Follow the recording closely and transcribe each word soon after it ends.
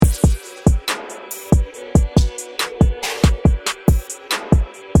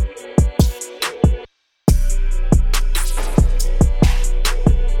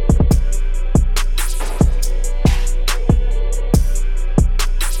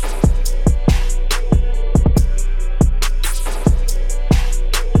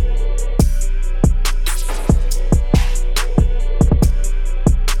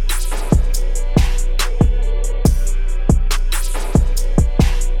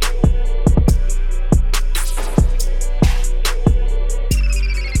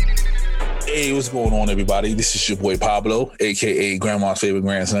going on, everybody? This is your boy Pablo, a.k.a. Grandma's favorite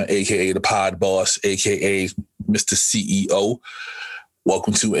grandson, a.k.a. the pod boss, a.k.a. Mr. CEO.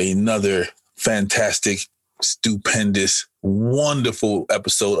 Welcome to another fantastic, stupendous, wonderful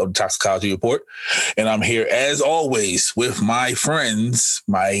episode of the Toxicology Report. And I'm here, as always, with my friends,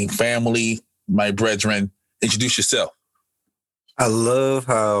 my family, my brethren. Introduce yourself. I love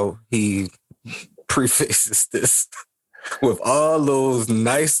how he prefaces this with all those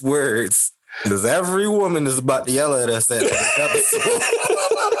nice words, because every woman is about to yell at us at this episode.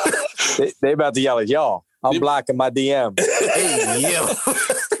 they about to yell at y'all. I'm blocking my DM. Hey, yo.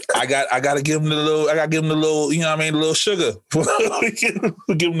 I gotta give him the little, you know what I mean, the little sugar.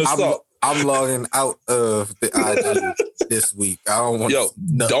 Give him the salt. I'm logging out of the IG this week. I don't want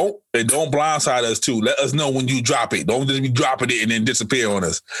don't blindside us too. Let us know when you drop it. Don't just be dropping it and then disappear on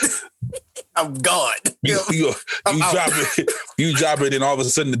us. I'm gone. You drop it, and all of a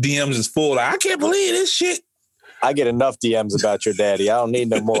sudden the DMs is full. Like, I can't believe this shit. I get enough DMs about your daddy. I don't need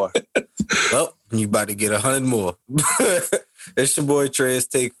no more. Well, you about to get 100 more. It's your boy Trez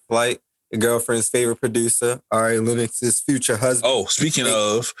Take Flight, your girlfriend's favorite producer, Ari Lennox's future husband. Oh, speaking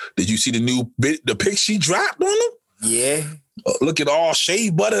of, did you see the pic she dropped on him? Yeah. Looking all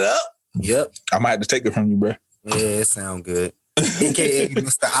shea buttered up. Yep. I might have to take it from you, bro. Yeah, it sound good. AKA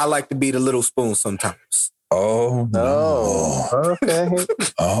Mr. I like to be the little spoon sometimes. Oh, no. Okay.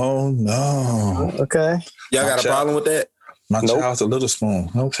 Oh, no. Okay. Y'all got a problem with that? My child's a little spoon.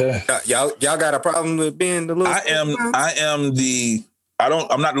 Okay. Y'all got a problem with being the little spoon?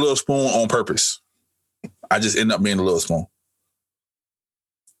 I'm not the little spoon on purpose. I just end up being the little spoon.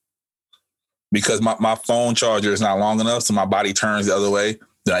 Because my phone charger is not long enough, so my body turns the other way,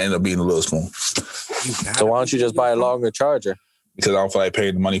 then I end up being the little spoon. So why don't you just buy a longer charger? Because I don't feel like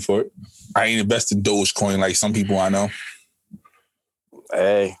paying the money for it. I ain't invested Dogecoin like some people I know.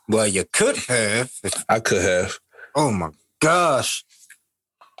 Hey. Well, you could have. I could have. Oh, my gosh.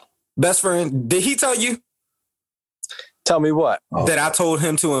 Best friend, did he tell you? Tell me what? That I told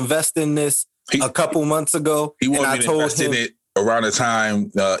him to invest in this a couple months ago. He wanted me to invest in it around the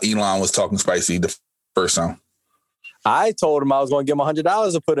time Elon was talking spicy the first time. I told him I was going to give him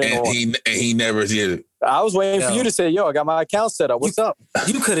 $100 to put in on. And he never did it. I was waiting for you to say, yo, I got my account set up. What's up?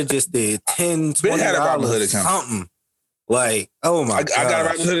 You could have just did $10, $20, something. Like, oh my God. I got a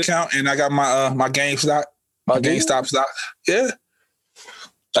Robinhood account and I got my GameStop. My GameStop stock. Yeah.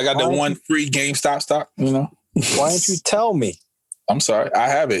 I got the one free GameStop stock, you know. Why didn't you tell me? I'm sorry. I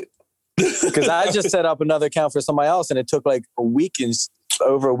have it. Because I just set up another account for somebody else and it took like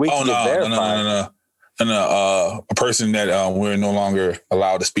over a week to get verified. No. A person that we're no longer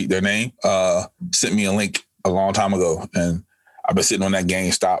allowed to speak their name sent me a link a long time ago, and I've been sitting on that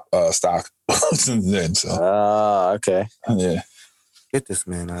GameStop stock since then. So, okay, yeah. Get this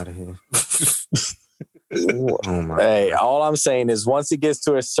man out of here. Oh my! Hey, all I'm saying is once it gets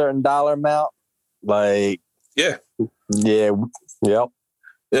to a certain dollar amount, like yep.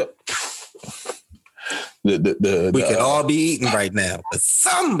 We could all be eating right now, but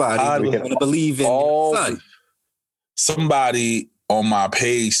somebody would want to believe in the sun. Somebody on my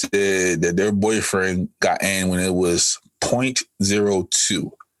page said that their boyfriend got in when it was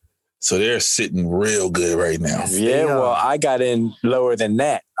 0.02. So they're sitting real good right now. Yeah, well, I got in lower than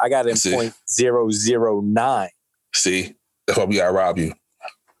that. I got in 0.009. See? That's why we got to rob you.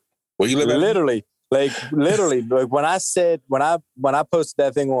 Where you live at? Literally, like when I posted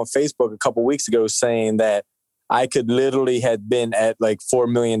that thing on Facebook a couple weeks ago saying that I could literally had been at like $4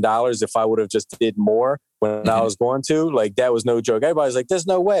 million if I would have just did more when I was going to, like, that was no joke. Everybody's like, there's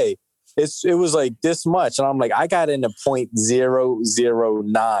no way. It was like this much. And I'm like, I got into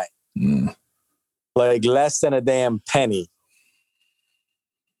 0.009. Like less than a damn penny.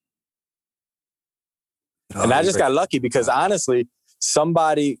 And I just got lucky because honestly,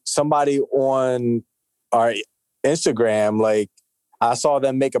 somebody on our Instagram, like, I saw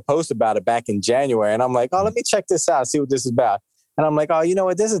them make a post about it back in January. And I'm like, oh, let me check this out, see what this is about. And I'm like, oh, you know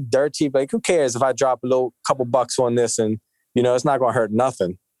what? This is dirt cheap. Like, who cares if I drop a couple bucks on this and, you know, it's not going to hurt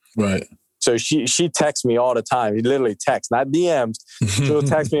nothing. Right. So she texts me all the time. He literally texts, not DMs. She'll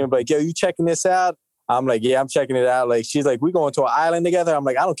text me and be like, yo, you checking this out? I'm like, yeah, I'm checking it out. Like, she's like, we going to an island together? I'm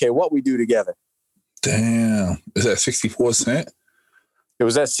like, I don't care what we do together. Damn. Is that 64 cents? It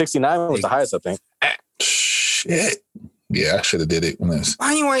was at 69 was the highest, I think. Shit. Yeah, I should have did it.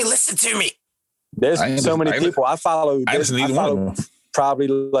 Why you ain't listen to me? There's so many people. I follow probably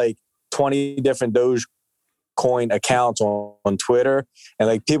like 20 different Dogecoin accounts on Twitter. And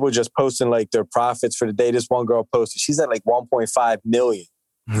like people just posting like their profits for the day. This one girl posted, she's at like 1.5 million.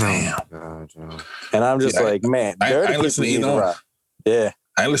 Damn. And I'm just like, man, I ain't listen to either one. Yeah.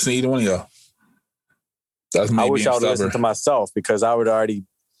 I ain't listen to either one of y'all. That's me I wish being I would stubborn. listen to myself, because I would already,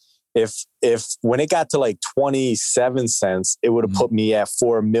 if when it got to like 27 cents, it would have put me at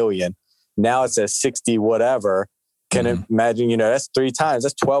 4 million. Now it's at 60 whatever. Can you imagine, that's 3 times.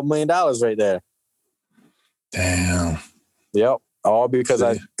 That's $12 million right there. Damn. Yep. All because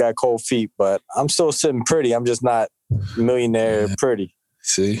I got cold feet, but I'm still sitting pretty. I'm just not millionaire pretty.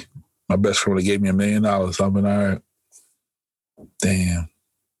 See, my best friend would have gave me $1 million. I've been all right. Damn.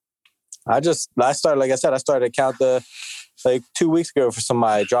 I started, like I said, I started to count like 2 weeks ago for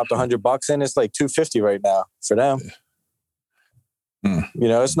somebody. Dropped $100 in. It's like $250 right now for them.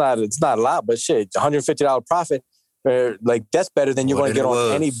 It's not a lot, but shit, $150 profit. Like that's better than you're going to get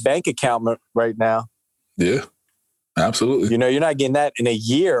on any bank account right now. Yeah, absolutely. You're not getting that in a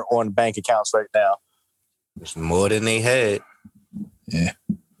year on bank accounts right now. It's more than they had. Yeah,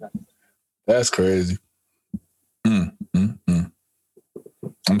 that's crazy. I'm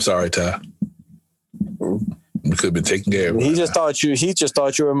sorry, Ty. We could have been taking care of it. He just thought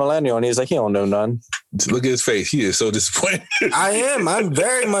you were a millennial, and he's like, he don't know none. Look at his face. He is so disappointed. I am. I'm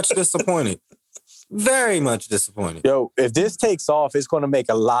very much disappointed. Very much disappointed. Yo, if this takes off, it's going to make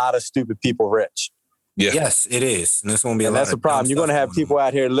a lot of stupid people rich. Yeah. Yes, it is. And it's going to be and that's the problem. You're going to have people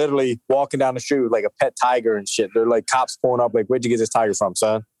out here literally walking down the street with like a pet tiger and shit. They're like cops pulling up like, where'd you get this tiger from,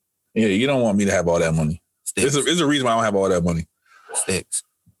 son? Yeah, you don't want me to have all that money. There's a reason why I don't have all that money. Sticks.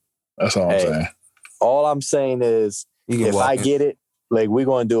 That's all I'm saying. All I'm saying is, if I get it, like I'm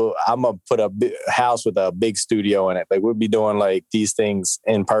going to put a house with a big studio in it. Like we'll be doing like these things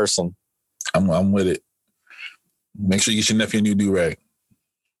in person. I'm with it. Make sure you get your nephew a new do-rag.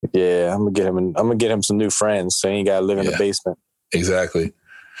 Yeah, I'm gonna get him some new friends, so he ain't gotta live in the basement. Exactly.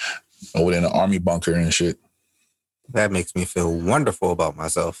 Over in the army bunker and shit. That makes me feel wonderful about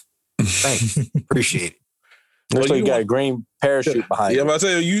myself. Thanks. Appreciate it. Looks like you got a green parachute behind you. Yeah, but I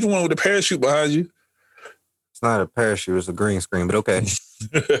tell you the one with the parachute behind you. It's not a parachute, it's a green screen, but okay.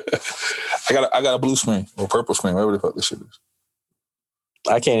 I got a blue screen or purple screen, whatever the fuck this shit is.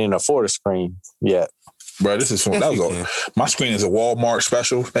 I can't even afford a screen yet. Bro, this is fun. My screen is a Walmart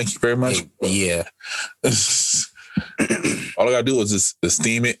special. Thank you very much. Yeah. All I gotta do is just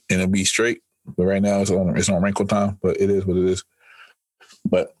steam it and it'll be straight. But right now it's on wrinkle time, but it is what it is.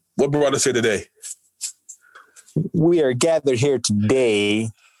 But what brought us here today? We are gathered here today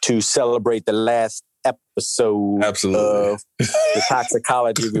to celebrate the last episode of the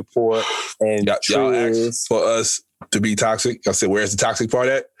Toxicology Report. And y'all asked for us to be toxic. I said, where's the toxic part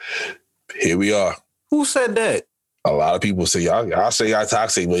at? Here we are. Who said that? A lot of people say, y'all say y'all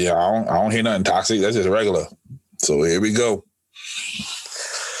toxic, but yeah, I don't hear nothing toxic. That's just regular. So here we go.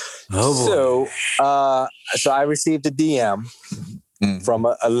 Oh, so I received a DM from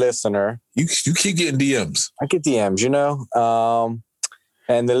a listener. You keep getting DMs. I get DMs,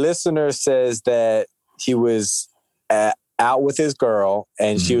 and the listener says that he was out with his girl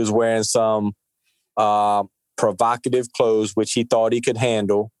and she was wearing some provocative clothes, which he thought he could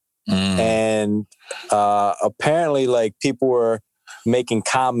handle. And apparently, like, people were making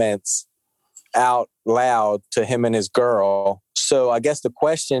comments out loud to him and his girl. So I guess the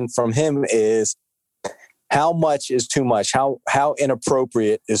question from him is, how much is too much? How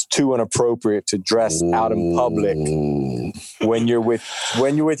inappropriate is too inappropriate to dress out in public when you're with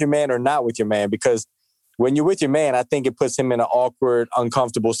your man or not with your man? Because when you're with your man, I think it puts him in an awkward,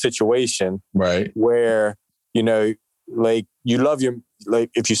 uncomfortable situation, right? Where like you love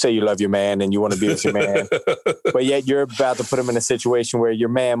if you say you love your man and you want to be with your man, but yet you're about to put him in a situation where your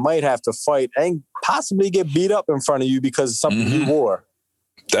man might have to fight and possibly get beat up in front of you because of something you wore.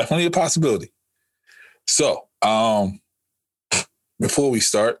 Definitely a possibility. So, before we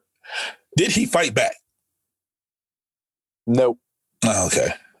start, did he fight back? Nope. Oh, okay.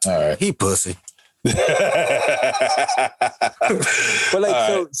 All right. He pussy. But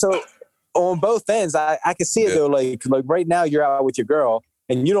like, so on both ends, I can see it though. Like right now you're out with your girl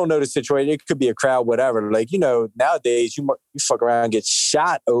and you don't know the situation. It could be a crowd, whatever. Like, nowadays you fuck around and get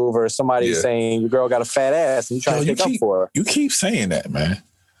shot over somebody saying your girl got a fat ass and you trying to pick up for her. You keep saying that, man.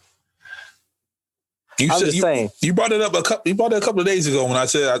 I'm just saying. You brought it up a couple of days ago when I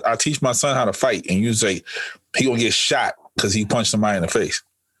said I teach my son how to fight, and you say he gonna get shot because he punched somebody in the face.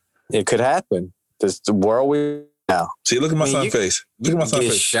 It could happen. This the world we now. See, look at my son's face. Look at my son's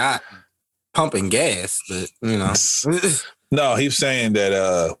face. Shot pumping gas, but No, he's saying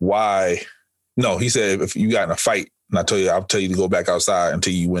that why? No, he said if you got in a fight, and I'll tell you to go back outside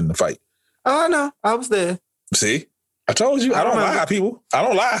until you win the fight. Oh no, I was there. See, I told you I don't lie, people. I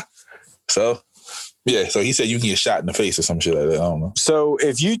don't lie. So. Yeah, so he said you can get shot in the face or some shit like that. I don't know. So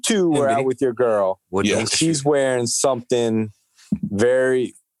if you two were out with your girl, and she's wearing something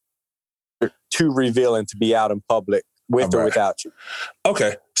very too revealing to be out in public with or without you.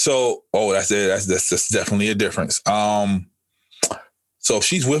 Okay. So, that's it. That's definitely a difference. So if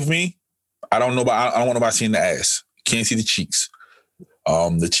she's with me, I don't want nobody seeing the ass. Can't see the cheeks.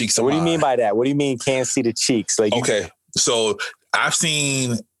 The cheeks are What do you mine. mean by that? What do you mean can't see the cheeks? Like, okay. So I've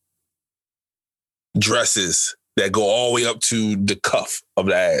seen dresses that go all the way up to the cuff of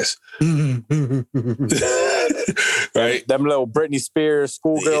the ass. Right? Them little Britney Spears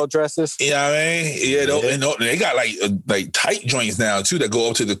schoolgirl dresses. Yeah, I mean, yeah. They got like tight joints now too that go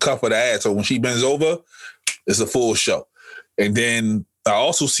up to the cuff of the ass. So when she bends over, it's a full show. And then I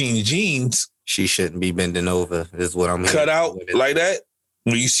also seen jeans. She shouldn't be bending over, is what I'm cut out like that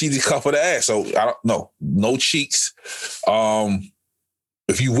when you see the cuff of the ass. So I don't know, no cheeks.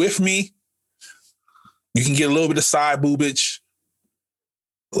 If you with me, you can get a little bit of side boobage.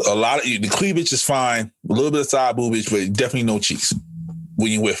 A lot of the cleavage is fine. A little bit of side boobage, but definitely no cheeks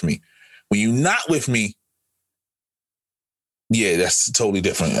when you're with me. When you're not with me, yeah, that's totally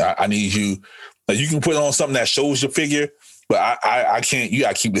different. I need you. Like, you can put on something that shows your figure, but I can't. You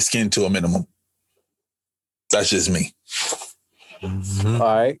gotta keep the skin to a minimum. That's just me. Mm-hmm.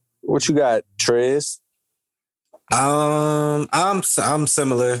 All right, what you got, Trez? I'm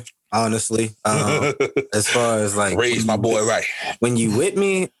similar. Honestly, as far as like raise my boy right. When you with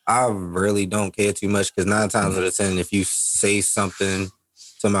me, I really don't care too much because 9 times out of 10, if you say something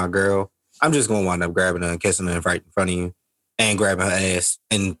to my girl, I'm just gonna wind up grabbing her and kissing her right in front of you and grabbing her ass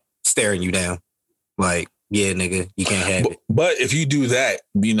and staring you down. Like, yeah, nigga, you can't have it. But if you do that,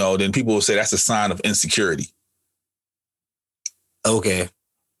 then people will say that's a sign of insecurity. Okay.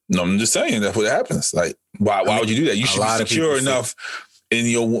 No, I'm just saying that's what happens. Like, why would you do that? You should be secure enough.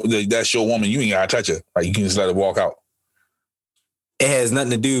 That's your woman. You ain't gotta touch her. Like, you can just let her walk out. It has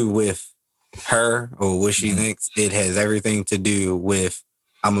nothing to do with her or what she thinks. It has everything to do with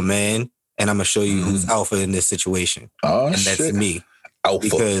I'm a man and I'm gonna show you who's alpha in this situation. Oh, and that's me. Alpha.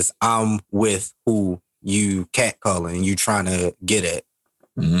 Because I'm with who you catcalling and you trying to get at.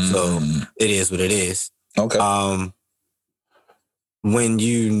 So it is what it is. Okay. When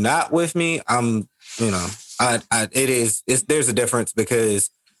you not with me, I'm, there's a difference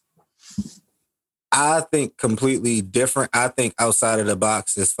because I think completely different. I think outside of the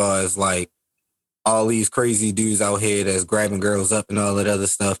box as far as like all these crazy dudes out here that's grabbing girls up and all that other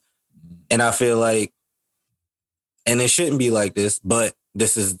stuff. And I feel like, and it shouldn't be like this, but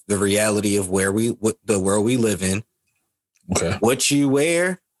this is the reality of the world we live in. Okay. What you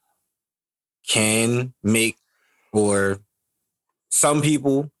wear can make, or some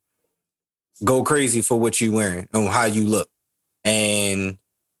people go crazy for what you wearing and how you look. And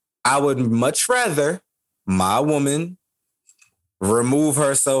I would much rather my woman remove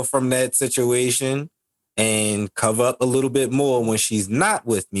herself from that situation and cover up a little bit more when she's not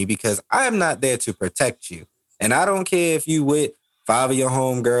with me, because I am not there to protect you. And I don't care if you with 5 of your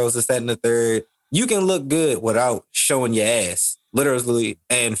homegirls, this, that, and the third. You can look good without showing your ass, literally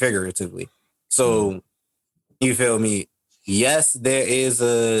and figuratively. So, you feel me? Yes, there is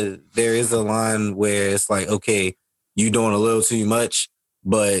a line where it's like, okay, you doing a little too much,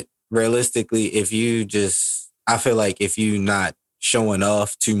 but realistically, I feel like if you not showing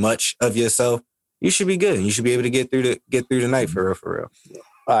off too much of yourself, you should be good. You should be able to get through the night for real.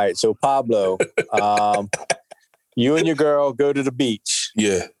 All right, so Pablo, you and your girl go to the beach.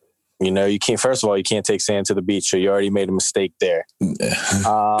 Yeah. You can't. First of all, you can't take sand to the beach, so you already made a mistake there.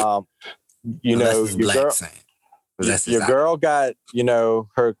 Your girl got,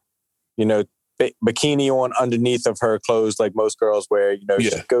 her, bikini on underneath of her clothes like most girls wear. She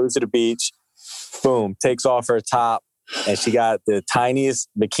goes to the beach, boom, takes off her top, and she got the tiniest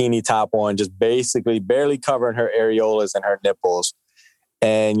bikini top on, just basically barely covering her areolas and her nipples.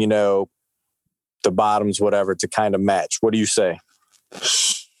 And, the bottoms, whatever, to kind of match. What do you say?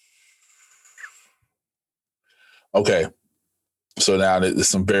 Okay. So now there's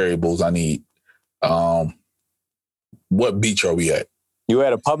some variables I need. What beach are we at? You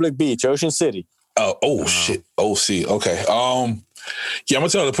at a public beach, Ocean City. Shit. OC. Okay. I'm gonna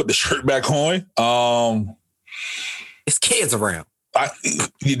tell her to put the shirt back on. It's kids around.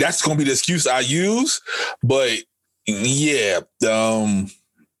 That's gonna be the excuse I use, but yeah. Cause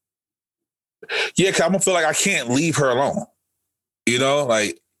I'm gonna feel like I can't leave her alone. And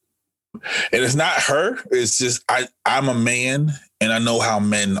it's not her. It's just I'm a man and I know how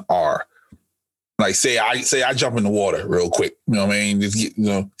men are. Like say I jump in the water real quick. You know what I mean? Just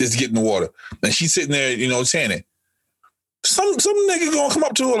get in the water. And she's sitting there, tanning. Some nigga gonna come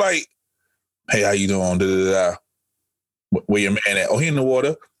up to her like, hey, how you doing? Da, da, da. Where your man at? Oh, he in the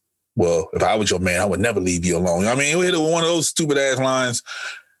water? Well, if I was your man, I would never leave you alone. You know what I mean? We hit one of those stupid ass lines.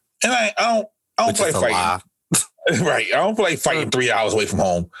 And I I don't which feel is like a lie. fighting. Right. I don't feel like fighting 3 hours away from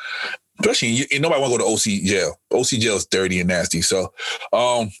home. Especially, nobody want to go to OC jail. OC jail is dirty and nasty. So,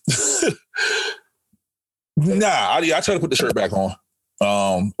 nah, I try to put the shirt back on.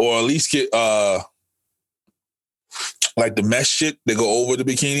 Or at least get like the mesh shit that go over the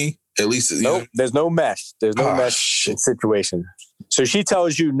bikini. At least nope, there's no mesh. There's no mesh situation. So she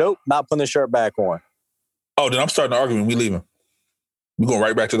tells you, nope, not putting the shirt back on. Oh, then I'm starting the argument. We leaving. We're going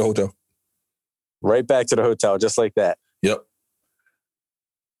right back to the hotel. Right back to the hotel, just like that. Yep.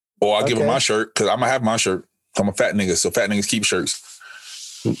 Or I'll give her my shirt because I'm gonna have my shirt. I'm a fat nigga, so fat niggas keep shirts.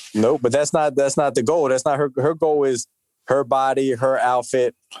 Nope, but that's not the goal. That's not her. Her goal is her body, her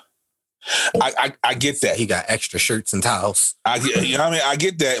outfit. I get that. He got extra shirts and towels. I get, you know what I mean? I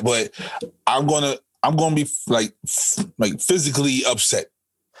get that, but I'm gonna be like physically upset.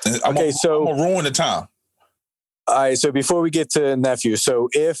 I'm gonna ruin the time. All right. So before we get to nephew,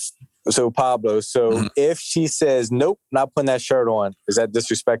 Pablo, if she says nope, not putting that shirt on, is that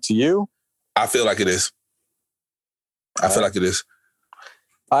disrespect to you? I feel like it is. I feel like it is.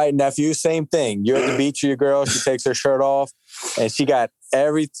 All right, nephew, same thing. You're at the beach with your girl. She takes her shirt off, and she got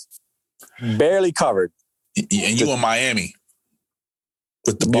barely covered. And you in Miami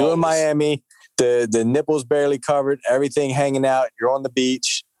with the balls. You in Miami, the nipples barely covered, everything hanging out. You're on the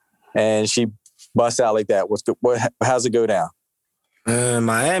beach, and she busts out like that. How's it go down?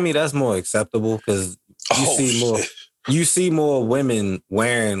 Miami, that's more acceptable because you see more women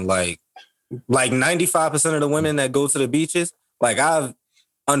wearing like 95% of the women that go to the beaches. Like I've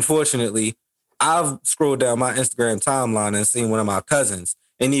scrolled down my Instagram timeline and seen one of my cousins,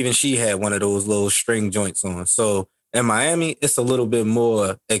 and even she had one of those little string joints on. So in Miami, it's a little bit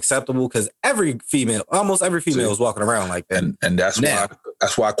more acceptable because almost every female is walking around like that. And that's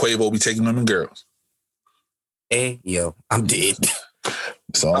why Quavo be taking them and girls. Hey, yo, I'm dead.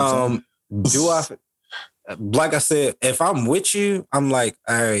 So like I said, if I'm with you, I'm like,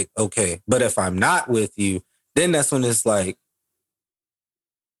 all right, okay. But if I'm not with you, then that's when it's like,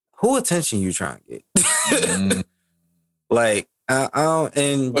 who attention you trying to get? Like,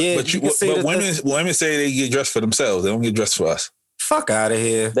 women say they get dressed for themselves. They don't get dressed for us. Fuck out of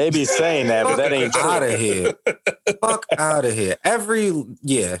here. They be saying that, but that ain't out of here. Fuck out of here.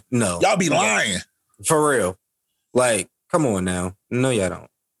 No. Y'all be lying. For real. Like, come on now. No, y'all don't.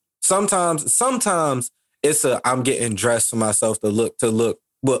 Sometimes it's I'm getting dressed for myself to look.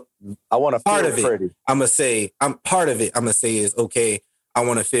 But I want to feel pretty. I'm gonna say is okay. I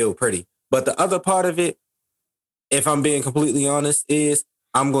want to feel pretty. But the other part of it, if I'm being completely honest, is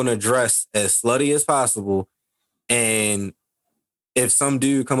I'm gonna dress as slutty as possible. And if some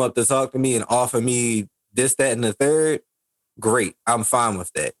dude come up to talk to me and offer me this, that, and the third, great. I'm fine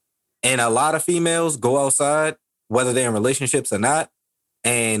with that. And a lot of females go outside, whether they're in relationships or not,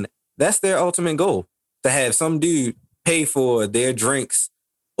 and that's their ultimate goal, to have some dude pay for their drinks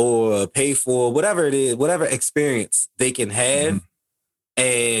or pay for whatever it is, whatever experience they can have. Mm-hmm.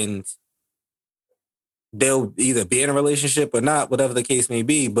 And they'll either be in a relationship or not, whatever the case may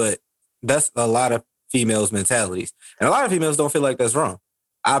be. But that's a lot of females' mentalities. And a lot of females don't feel like that's wrong.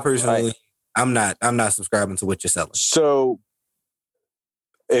 I personally, I'm not subscribing to what you're selling. So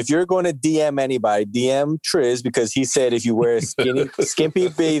if you're going to DM anybody, DM Triz, because he said if you wear a skimpy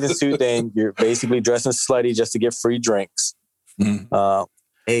bathing suit, then you're basically dressing slutty just to get free drinks. Mm-hmm.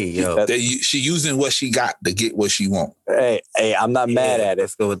 Hey, yo. She using what she got to get what she want. Hey, I'm not mad at it.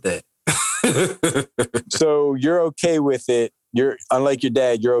 Let's go with that. So you're okay with it. You're unlike your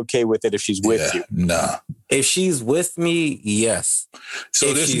dad. You're okay with it if she's with you. Nah. If she's with me, yes. So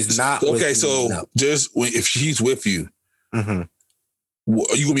if she's not. Okay, with so me, no. Just if she's with you, mm-hmm.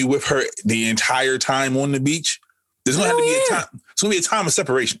 Are you gonna be with her the entire time on the beach? There's gonna have to be a time. It's gonna be a time of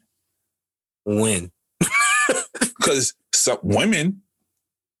separation. When? Because some women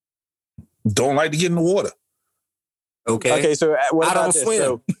don't like to get in the water. Okay. So what I about don't this? swim.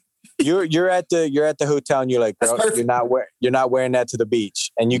 So you're at the hotel and you're like, girl, you're not wearing that to the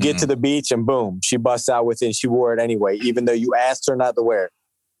beach. And you get to the beach and boom, she busts out with it and she wore it anyway, even though you asked her not to wear it.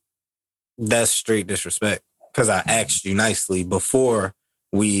 That's straight disrespect. Because I asked you nicely before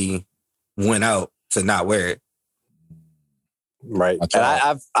we went out to not wear it. Right.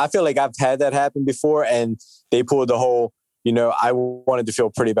 And I feel like I've had that happen before, and they pulled the whole, I wanted to feel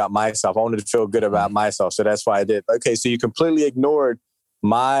pretty about myself. I wanted to feel good about myself. So that's why I did. Okay. So you completely ignored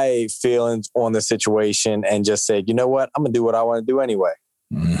my feelings on the situation and just said, you know what? I'm going to do what I want to do anyway.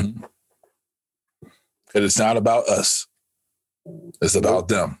 Mm-hmm. Because it's not about us. It's about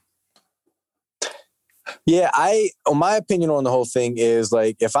them. Yeah, my opinion on the whole thing is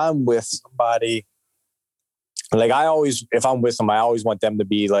like, if I'm with somebody, like I always, if I'm with somebody, I always want them to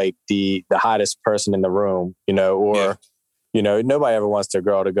be like the hottest person in the room, you know, or, you know, nobody ever wants their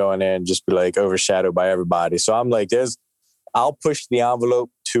girl to go in there and just be like overshadowed by everybody. So I'm like, I'll push the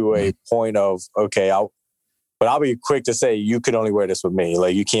envelope to a point of, okay, but I'll be quick to say, you could only wear this with me.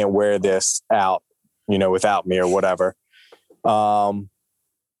 Like, you can't wear this out, you know, without me or whatever.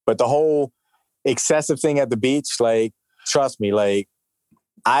 But the whole excessive thing at the beach, like, trust me, like,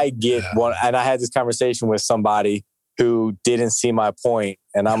 I get one. And I had this conversation with somebody who didn't see my point.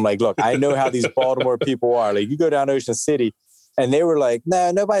 And I'm like, look, I know how these Baltimore people are. Like, you go down Ocean City, and they were like,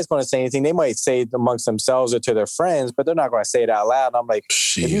 nah, nobody's going to say anything. They might say it amongst themselves or to their friends, but they're not going to say it out loud. And I'm like,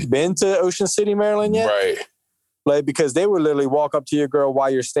 Shit. have you been to Ocean City, Maryland yet? Right. Like, because they would literally walk up to your girl while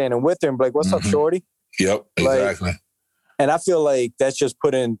you're standing with her and be like, what's up, shorty? Yep, exactly. Like, and I feel like that's just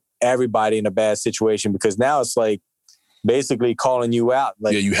putting everybody in a bad situation, because now it's like basically calling you out.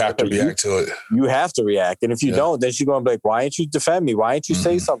 Like, yeah, you have to react to it. You have to react. And if you don't, then she's going to be like, why ain't you defend me? Why ain't you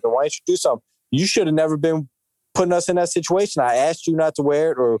say something? Why ain't you do something? You should have never been putting us in that situation. I asked you not to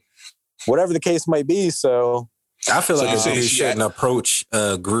wear it, or whatever the case might be. So I feel like So you shouldn't approach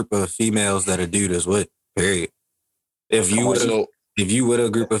a group of females that a dude is with, period. If you with a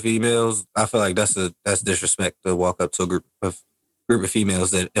group of females, I feel like that's disrespect to walk up to a group of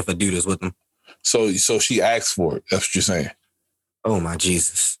females that if a dude is with them. So she asked for it. That's what you're saying. Oh my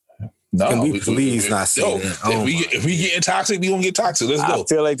Jesus! No, can we please not say that? Oh, if we getting toxic, we gonna get toxic. Let's go. I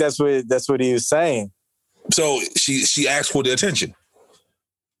feel like that's what he was saying. So she asked for the attention.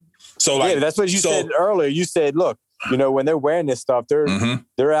 So like, yeah, that's what you said earlier. You said, look, you know, when they're wearing this stuff,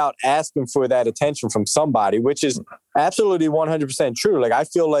 they're out asking for that attention from somebody, which is absolutely 100% true. Like, I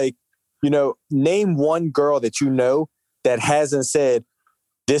feel like, you know, name one girl that you know that hasn't said,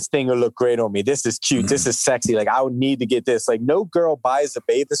 this thing will look great on me. This is cute. This is sexy. Like, I would need to get this. Like, no girl buys a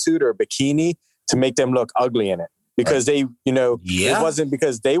bathing suit or a bikini to make them look ugly in it, because they, you know, it wasn't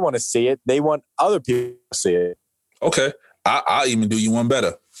because they want to see it. They want other people to see it. Okay. I'll even do you one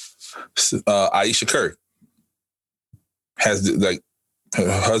better. Ayesha Curry has, like,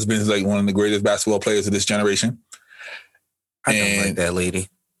 her husband is like one of the greatest basketball players of this generation. I don't like that lady.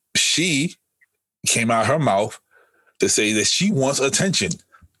 She came out her mouth to say that she wants attention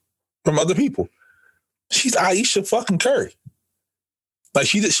from other people. She's Ayesha fucking Curry. Like,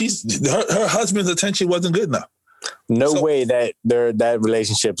 her husband's attention wasn't good enough. No way that that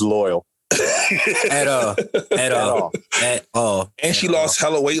relationship's loyal. At all. And she lost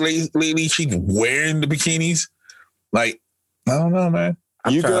hella weight lately. She's wearing the bikinis. Like, I don't know, man.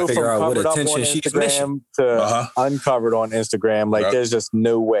 You go from covered up on Instagram to uncovered on Instagram. Like, there's just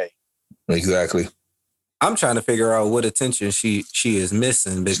no way. Exactly. I'm trying to figure out what attention she is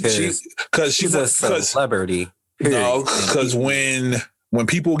missing, because she's a celebrity. No, because when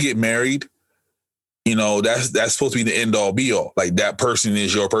people get married, you know, that's supposed to be the end all be all. Like, that person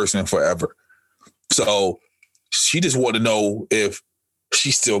is your person forever. So she just wanted to know if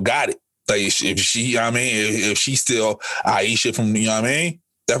she still got it. Like, if she, you know what I mean, if she's still Ayesha from, you know what I mean,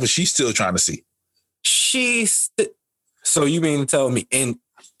 that's what she's still trying to see. So you mean to tell me, and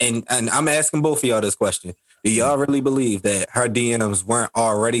I'm asking both of y'all this question. Do y'all really believe that her DMs weren't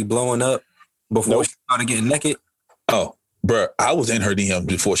already blowing up before she started getting naked? Oh, bro, I was in her DMs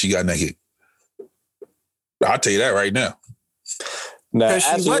before she got naked. I'll tell you that right now. No,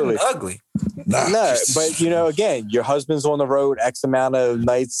 she wasn't ugly. No, but, you know, again, your husband's on the road X amount of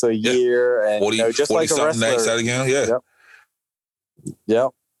nights a year, and 40, you know, just 40 like a wrestler. Nights out again,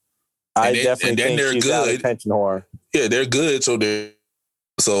 Yep. I definitely think she's good. Out attention whore. Yeah, they're good, so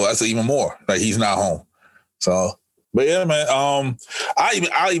that's even more. Like, he's not home. So, but yeah, man.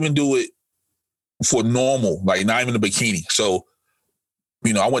 I even do it for normal, like not even a bikini. So,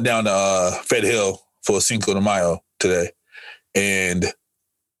 you know, I went down to Fed Hill for Cinco de Mayo today, and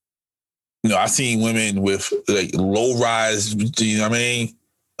you know, I seen women with like low rise, you know what I mean,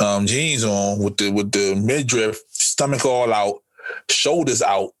 jeans on with the midriff, stomach all out, shoulders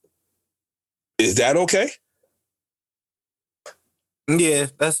out. Is that okay? Yeah,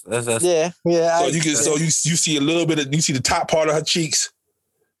 that's yeah. So you see a little bit of, you see the top part of her cheeks,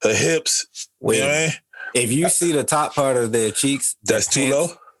 her hips. You know what I mean? If you see the top part of their cheeks, that's too low.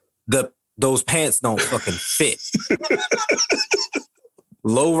 Those pants don't fucking fit.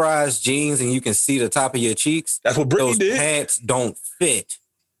 Low rise jeans, and you can see the top of your cheeks. That's what Britney did. Those pants don't fit.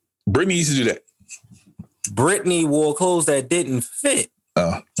 Britney used to do that. Britney wore clothes that didn't fit.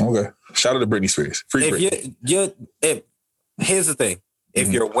 Oh, okay. Shout out to Britney Spears. Free Britney. Here's the thing.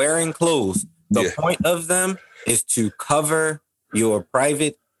 If you're wearing clothes, the point of them is to cover your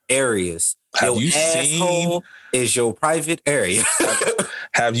private areas. Have your you asshole seen? Is your private area.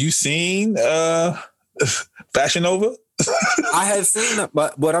 Have you seen Fashion Nova. I have seen it,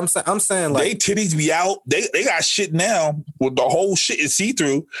 but what I'm saying, like, they titties be out. They got shit now with the whole shit is see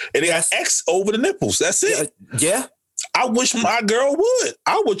through, and they got X over the nipples. That's it. Yeah. I wish my girl would.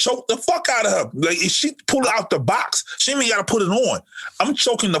 I would choke the fuck out of her. Like if she pull it out the box, she ain't got to put it on. I'm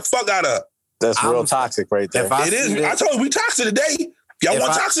choking the fuck out of her. That's real toxic right there. It is. I told you we toxic today. Y'all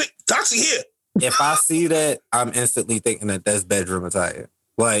want toxic? Toxic here. If I see that, I'm instantly thinking that that's bedroom attire.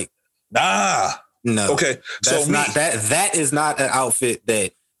 Like, nah. No. Okay. That's so not that is not an outfit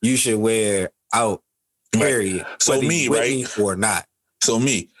that you should wear out. Period. Right. So me, right? Or not. So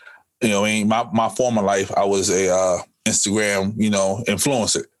me, you know, I mean, my former life, I was a Instagram, you know,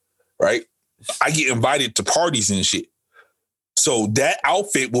 influencer, right? I get invited to parties and shit. So that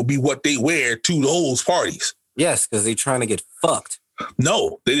outfit will be what they wear to those parties. Yes, because they're trying to get fucked.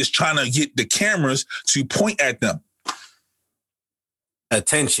 No, they're just trying to get the cameras to point at them.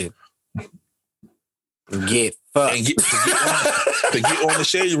 Attention. Get fucked. And to get on the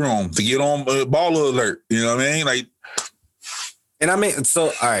shade room, to get on baller alert. You know what I mean? Like, and I mean,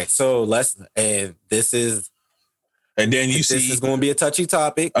 so all right, so and then you see this is going to be a touchy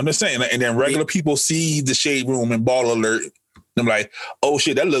topic. I'm just saying, and then regular people see the shade room and baller alert. I'm like, oh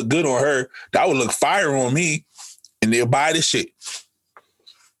shit, that look good on her. That would look fire on me, and they'll buy this shit.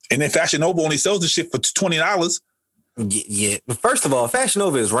 And then Fashion Nova only sells the shit for $20. Yeah. First of all, Fashion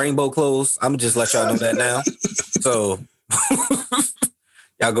Nova is rainbow clothes. I'm gonna just let y'all know that now. So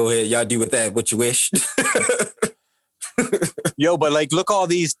y'all go ahead. Y'all do with that what you wish. Yo, but like, look all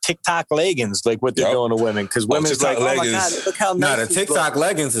these TikTok leggings, like what they're doing to women. Because women's like, leggings. Oh my God, look how nice. The TikTok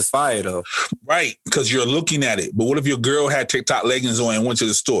leggings is fire though. Right, because you're looking at it. But what if your girl had TikTok leggings on and went to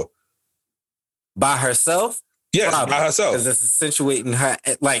the store? By herself? Yes, by herself. Because it's accentuating her.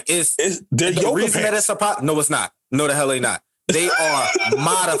 Like, they're the yoga reason pants. that it's no, it's not. No, the hell they not. They are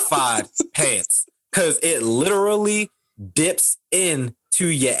modified pants. Because it literally dips into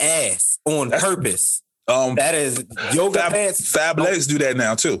your ass on purpose. That is yoga pants. Fab Legs do that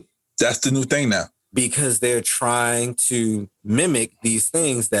now too. That's the new thing now. Because they're trying to mimic these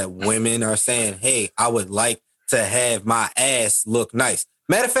things that women are saying, hey, I would like to have my ass look nice.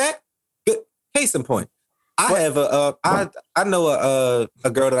 Matter of fact, case in point, I know a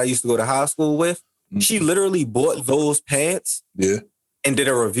girl that I used to go to high school with. Mm-hmm. She literally bought those pants and did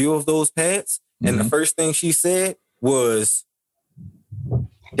a review of those pants. Mm-hmm. And the first thing she said was,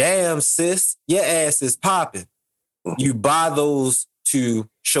 damn, sis, your ass is popping. You buy those to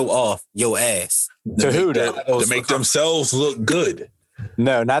show off your ass. To who? To make themselves look good.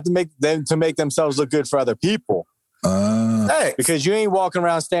 No, not to make themselves look good for other people. Because you ain't walking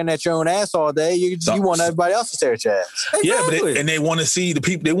around staring at your own ass all day. You want everybody else to stare at your ass. Exactly. Yeah, but they want to see the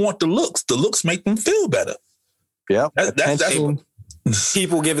people. They want the looks. The looks make them feel better. Yeah, that's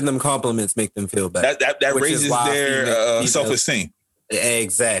people giving them compliments make them feel better. That raises their self-esteem.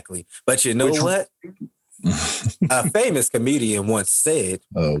 Exactly. But you know what? A famous comedian once said,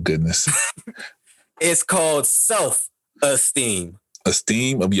 "Oh goodness, it's called self-esteem."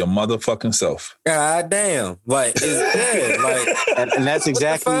 Esteem of your motherfucking self. God damn. Like, and that's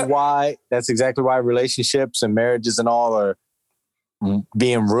exactly why relationships and marriages and all are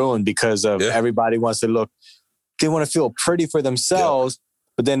being ruined because of everybody wants to look, they want to feel pretty for themselves.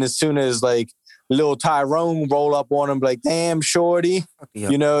 But then as soon as like little Tyrone roll up on them, like, damn, shorty,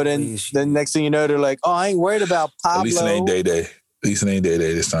 then next thing you know, they're like, oh, I ain't worried about Pablo. At least it ain't day. At least it ain't day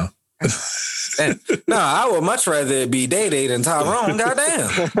this time. No, I would much rather it be Day than Tyrone.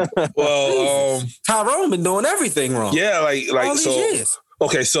 Goddamn. Well, Tyrone been doing everything wrong. Yeah, like so. Years.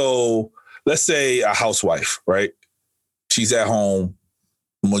 Okay, so let's say a housewife, right? She's at home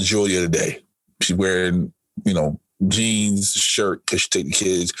majority of the day. She's wearing, jeans, shirt because she take the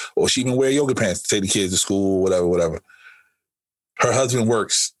kids, or she even wear yoga pants to take the kids to school, whatever. Her husband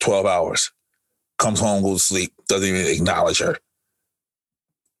works 12 hours, comes home, goes to sleep, doesn't even acknowledge her.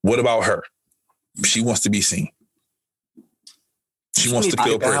 What about her? She wants to be seen. She wants to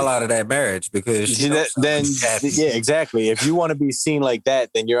feel pretty. The hell out of that marriage because exactly. If you want to be seen like that,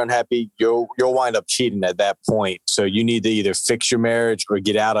 then you're unhappy. You'll wind up cheating at that point. So you need to either fix your marriage or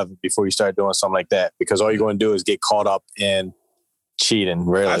get out of it before you start doing something like that. Because all you're going to do is get caught up in cheating.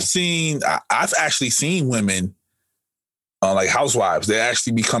 Really, I've actually seen women, like housewives, they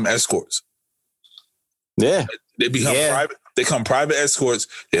actually become escorts. Yeah, they become private. They become private escorts.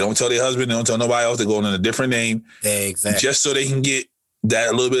 They don't tell their husband. They don't tell nobody else. They go in a different name. Exactly. Just so they can get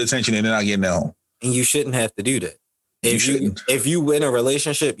that little bit of attention and they're not getting that home. And you shouldn't have to do that. If you in a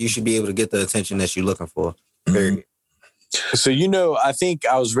relationship, you should be able to get the attention that you're looking for. Period. So, I think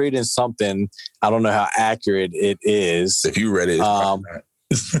I was reading something. I don't know how accurate it is. If you read it,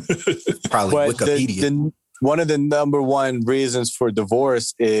 Probably But Wikipedia. one of the number one reasons for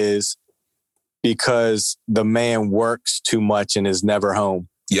divorce is because the man works too much and is never home.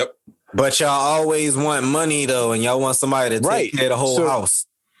 Yep. But y'all always want money though, and y'all want somebody to take care of the whole house.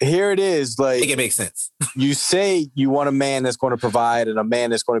 Here it is. Like, Make it make sense. You say you want a man that's going to provide and a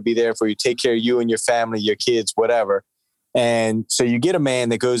man that's going to be there for you, take care of you and your family, your kids, whatever. And so you get a man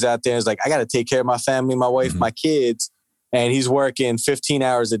that goes out there and is like, I got to take care of my family, my wife, my kids. And he's working 15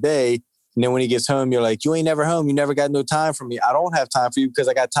 hours a day. And then when he gets home, you're like, you ain't never home. You never got no time for me. I don't have time for you because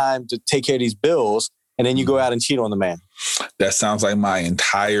I got time to take care of these bills. And then you go out and cheat on the man. That sounds like my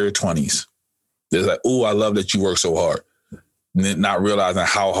entire 20s. It's like, oh, I love that you work so hard. And then not realizing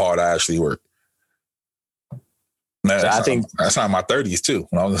how hard I actually work. I think that's not my 30s too.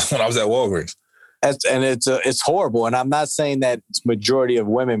 When I was at Walgreens. And it's horrible. And I'm not saying that it's majority of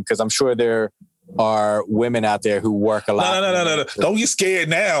women, because I'm sure there are women out there who work a lot. No. Don't get scared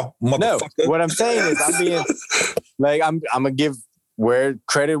now, motherfucker. No, what I'm saying is I'm being like, I'm gonna give where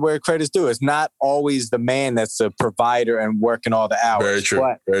credit's due. It's not always the man that's a provider and working all the hours. Very true.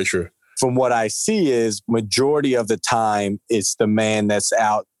 But very true. From what I see is majority of the time it's the man that's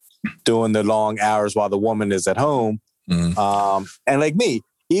out doing the long hours while the woman is at home. And like me,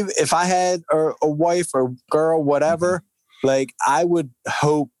 even if I had a wife or girl, whatever, like I would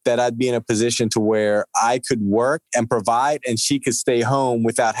hope that I'd be in a position to where I could work and provide and she could stay home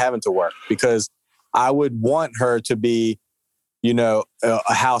without having to work, because I would want her to be, you know,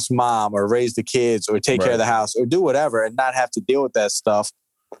 a house mom or raise the kids or take care of the house or do whatever and not have to deal with that stuff.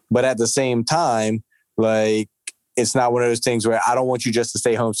 But at the same time, like, it's not one of those things where I don't want you just to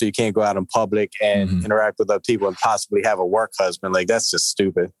stay home so you can't go out in public and interact with other people and possibly have a work husband. Like, that's just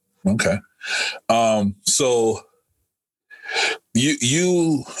stupid. Okay. So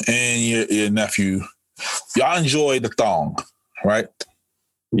you and your nephew, y'all enjoy the thong, right?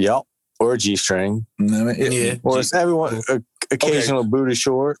 Yep. Or a G-string. Yeah. Or it's everyone occasional booty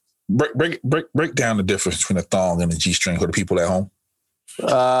short. Break down the difference between a thong and a G-string for the people at home.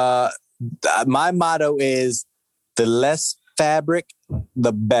 My motto is the less fabric,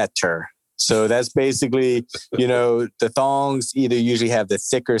 the better. So that's basically, you know, the thongs either usually have the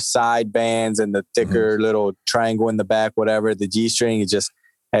thicker side bands and the thicker little triangle in the back, whatever. The G-string, it just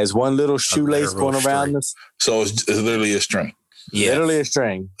has one little shoelace going around this. So it's literally a string. Yeah. Literally a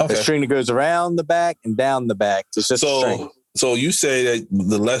string. Okay. A string that goes around the back and down the back. It's just a string. So you say that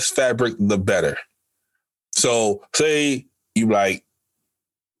the less fabric, the better. So say you like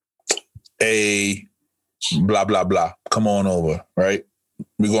a blah, blah, blah. Come on over, right?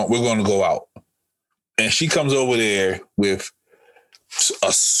 We're going to go out. And she comes over there with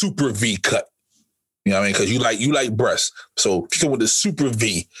a super V cut. You know what I mean? Because you like breasts. So she comes with the super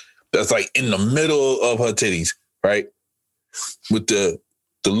V that's like in the middle of her titties, right? With the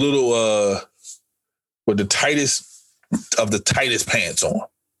little with the tightest of the tightest pants on.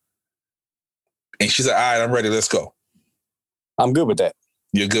 And she's like, all right, I'm ready. Let's go. I'm good with that.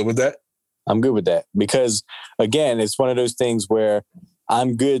 You're good with that? I'm good with that. Because again, it's one of those things where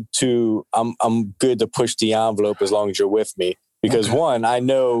I'm good to push the envelope as long as you're with me. Because one, I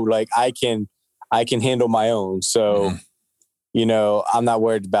know like I can handle my own. So, you know, I'm not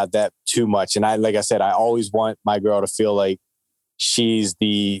worried about that too much. And like I said, I always want my girl to feel like she's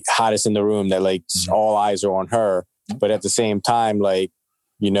the hottest in the room, that like all eyes are on her. But at the same time, like,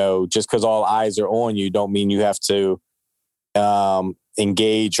 you know, just because all eyes are on you don't mean you have to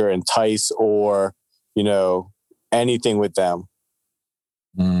engage or entice or, you know, anything with them.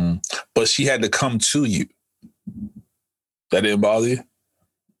 But she had to come to you. That didn't bother you?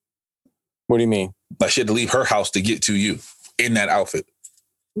 What do you mean? Like she had to leave her house to get to you in that outfit?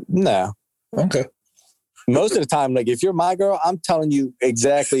 No. Okay. Most of the time, like if you're my girl, I'm telling you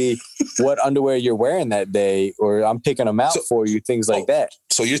exactly what underwear you're wearing that day, or I'm picking them out for you, things like that.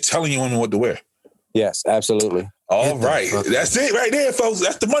 So you're telling your women what to wear? Yes, absolutely. All right. That's it right there, folks.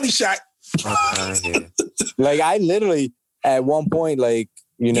 That's the money shot. Like I literally, at one point, like,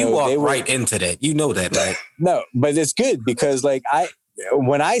 you know, you walk right into that. You know that, right? No, but it's good because like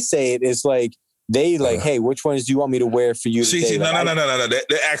when I say it, it's like they like, hey, which ones do you want me to wear for you today? No.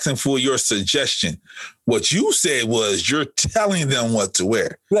 They're asking for your suggestion. What you said was you're telling them what to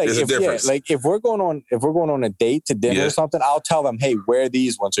wear. Like, There's a difference. Like if we're going on a date to dinner or something, I'll tell them, hey, wear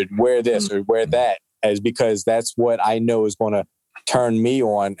these ones or wear this or wear that, as because that's what I know is going to turn me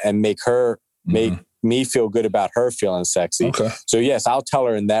on and make her make me feel good about her feeling sexy. Okay. So yes, I'll tell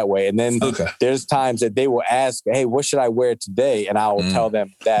her in that way. And then there's times that they will ask, hey, what should I wear today? And I will tell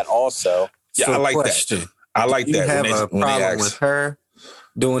them that also. Yeah, so I like that. I like that. You have a problem with her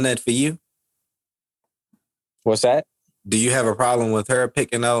doing that for you? What's that? do you have a problem with her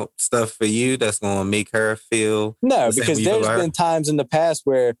picking out stuff for you that's gonna make her feel? No, because there's been times in the past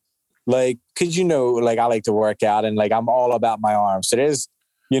where, like, cause like I like to work out and like I'm all about my arms. So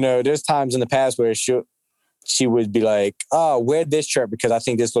there's times in the past where she would be like, "Oh, wear this shirt because I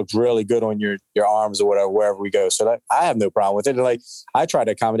think this looks really good on your arms or whatever, wherever we go." So I have no problem with it. And like I try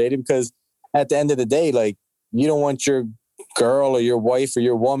to accommodate it because at the end of the day, like you don't want your girl or your wife or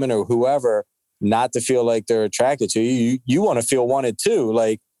your woman or whoever not to feel like they're attracted to you. You want to feel wanted too.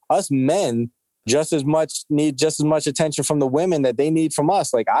 Like us men need just as much attention from the women that they need from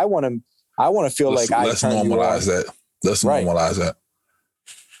us. Like I want to feel let's normalize that. Let's normalize that.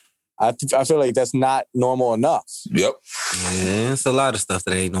 I feel like that's not normal enough. Yep. Yeah, it's a lot of stuff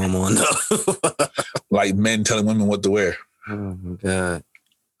that ain't normal enough. Like men telling women what to wear. Oh my God.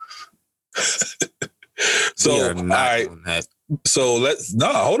 So all right. So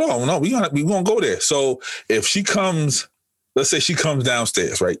hold on. No, we gonna go there. So if she comes, let's say she comes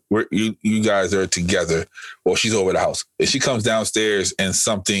downstairs, right? Where you guys are together, or she's over the house. If she comes downstairs and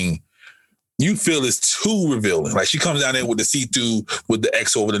something you feel is too revealing, like she comes down there with the see-through with the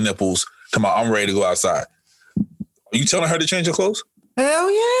X over the nipples. Come on, I'm ready to go outside. Are you telling her to change her clothes?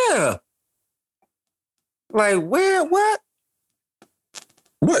 Hell yeah. Like where? What?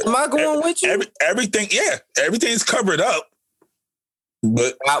 What? Am I going with you? Everything, yeah. Everything's covered up.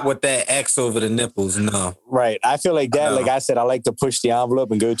 But not with that X over the nipples, no. Right. I feel like that, like I said, I like to push the envelope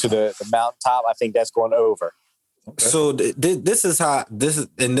and go to the mountaintop. I think that's going over. Okay. So this is how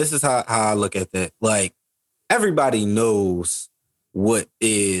I look at that. Like everybody knows what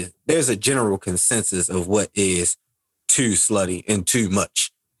is, there's a general consensus of what is too slutty and too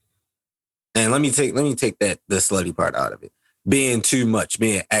much. And let me take the slutty part out of it. Being too much,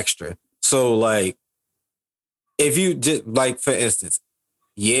 being extra. So like, if you just like, for instance,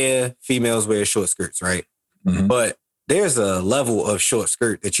 yeah, females wear short skirts, right? Mm-hmm. But there's a level of short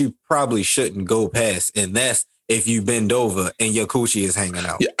skirt that you probably shouldn't go past, and that's if you bend over and your coochie is hanging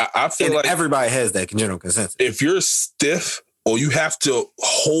out. Yeah, I feel like everybody has that general consensus. If you're stiff or you have to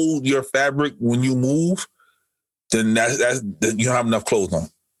hold your fabric when you move, then that's you don't have enough clothes on.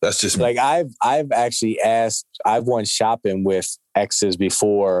 That's just me. Like I've actually I've went shopping with exes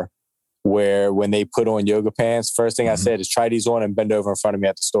before where when they put on yoga pants, first thing I said is try these on and bend over in front of me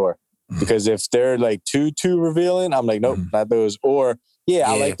at the store. Because if they're like too revealing, I'm like, nope, not those. Or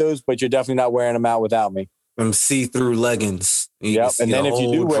I like those, but you're definitely not wearing them out without me. Them see-through leggings. Yep. And then if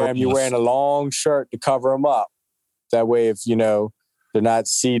you do wear them, you're wearing a long shirt to cover them up. That way, if they're not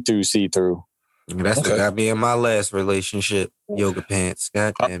see-through. That's what got me in my last relationship. Yoga pants.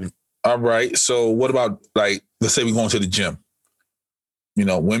 God damn it. All right. So what about, like, let's say we're going to the gym.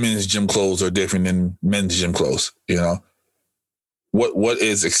 Women's gym clothes are different than men's gym clothes. What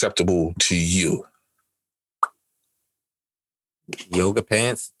is acceptable to you? Yoga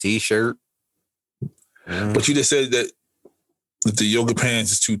pants, t-shirt. But you just said that the yoga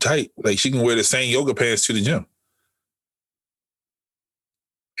pants is too tight. Like she can wear the same yoga pants to the gym.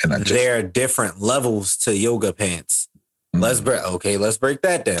 And there are different levels to yoga pants. Mm-hmm. Let's break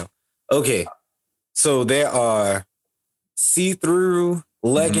that down. Okay. So there are see-through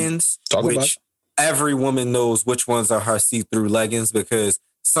leggings, which every woman knows which ones are her see-through leggings because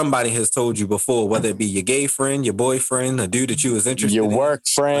somebody has told you before, whether it be your gay friend, your boyfriend, a dude that you was interested in. Your work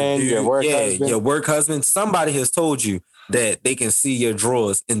friend, your work husband. Your work husband. Somebody has told you that they can see your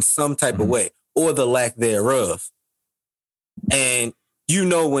drawers in some type of way or the lack thereof. And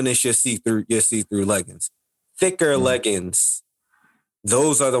when it's your see-through leggings. Thicker leggings.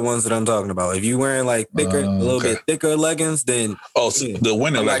 Those are the ones that I'm talking about. If you're wearing like thicker, a little bit thicker leggings, then the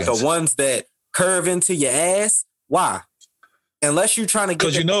winter leggings, like the ones that curve into your ass. Why? Unless you're trying to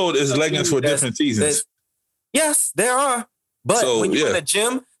get, because there's leggings for different seasons. Yes, there are. But when you're in the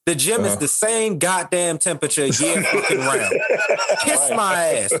gym is the same goddamn temperature year fucking round. Kiss my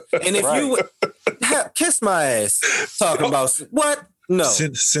ass, and if you kiss my ass, talking about what? No.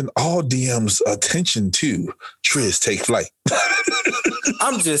 Send all DMs attention to Triz Take Flight.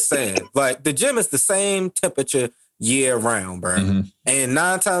 I'm just saying, like the gym is the same temperature year round, bro. Mm-hmm. And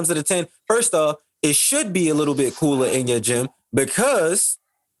 9 times out of 10, first off, it should be a little bit cooler in your gym because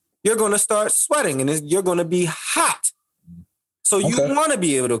you're going to start sweating and you're going to be hot. So you want to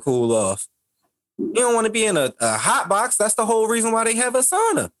be able to cool off. You don't want to be in a hot box. That's the whole reason why they have a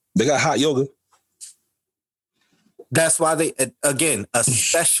sauna. They got hot yoga. That's why they, again, a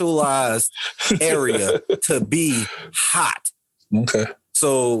specialized area to be hot. Okay.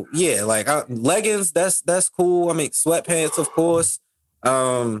 So yeah, like leggings, that's cool. I mean, sweatpants, of course.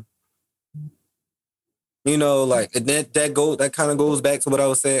 Like that kind of goes back to what I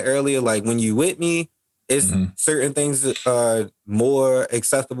was saying earlier. Like when you with me, It's certain things that are more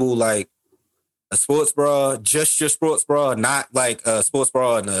acceptable, like a sports bra, just your sports bra, not like a sports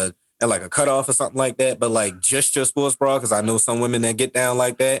bra and like a cutoff or something like that, but like just your sports bra, because I know some women that get down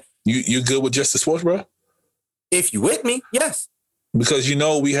like that. You good with just the sports bra? If you with me, yes. Because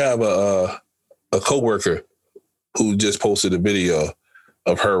we have a coworker who just posted a video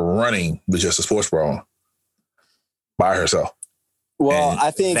of her running with just a sports bra on by herself. Well, And I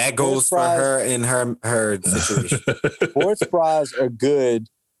think that goes for her in her situation. Sports bras are good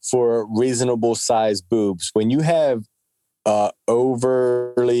for reasonable sized boobs. When you have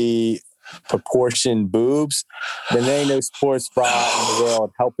overly proportioned boobs, then there ain't no sports bra in the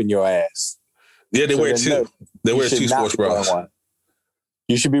world helping your ass. Yeah, they wear two. They wear two sports bras.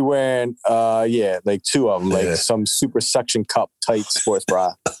 You should be wearing, like two of them, like some super suction cup tight sports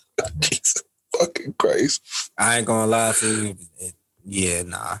bra. Jesus fucking Christ! I ain't gonna lie to you. Yeah,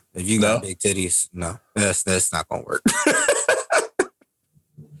 nah. If you got big titties, no, that's not gonna work.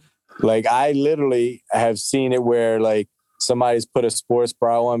 Like, I literally have seen it where like somebody's put a sports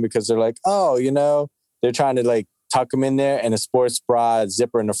bra on because they're like, oh, they're trying to like tuck them in there, and a sports bra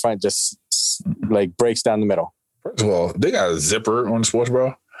zipper in the front just like breaks down the middle. First of all, they got a zipper on the sports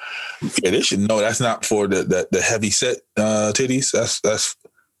bra. Yeah, they should know that's not for the heavy set titties. That's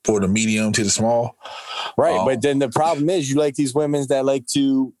for the medium to the small. Right. But then the problem is you like these women that like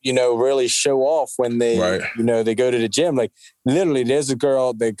to, really show off when they, they go to the gym. Like literally there's a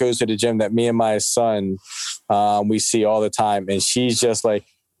girl that goes to the gym that me and my son, we see all the time. And she's just like,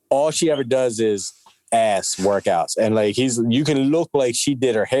 all she ever does is ass workouts. And like, you can look like she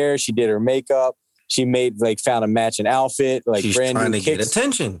did her hair. She did her makeup. She found a matching outfit. Like she's brand trying new to kicks. get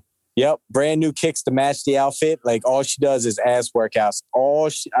attention. Yep, brand new kicks to match the outfit. Like all she does is ass workouts.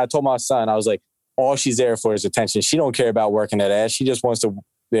 I told my son, I was like, all she's there for is attention. She don't care about working that ass. She just wants to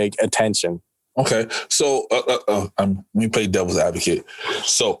attention. Okay, so let me play devil's advocate.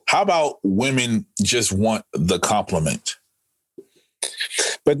 So how about women just want the compliment?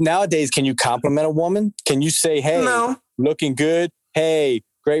 But nowadays, can you compliment a woman? Can you say, hey, looking good? Hey,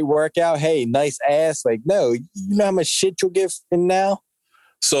 great workout. Hey, nice ass. Like, no, you know how much shit you'll get in now?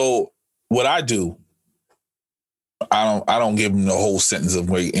 So what I do, I don't give them the whole sentence of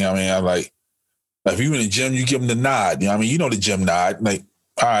weight. You know what I mean? I'm like, if you in the gym, you give them the nod. You know what I mean? You know the gym nod. Like,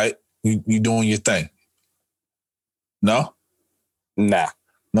 all right, you doing your thing. No? Nah.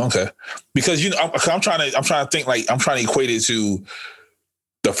 Okay. Because I'm trying to think, like I'm trying to equate it to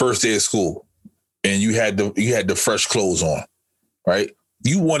the first day of school, and you had the fresh clothes on, right?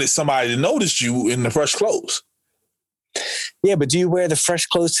 You wanted somebody to notice you in the fresh clothes. Yeah, but do you wear the fresh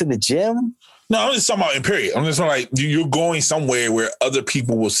clothes to the gym? No, I'm just talking about in period. I'm just talking like you're going somewhere where other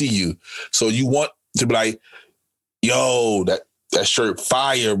people will see you. So you want to be like, yo, that shirt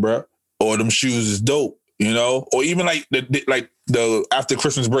fire, bro. Or them shoes is dope, Or even like the after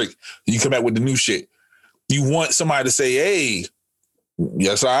Christmas break, you come back with the new shit. You want somebody to say, hey,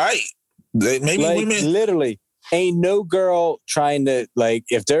 yes, all right. Maybe like, women literally. Ain't no girl trying to, like,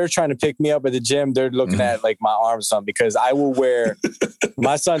 if they're trying to pick me up at the gym, they're looking at, like, my arms or something, because I will wear,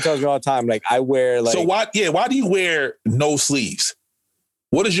 my son tells me all the time, like, I wear, like... So why do you wear no sleeves?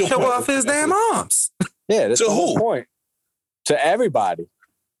 What is your show point? off his damn arms. Yeah, that's to the whole who? point. To everybody.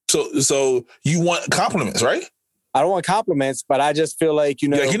 So you want compliments, right? I don't want compliments, but I just feel like,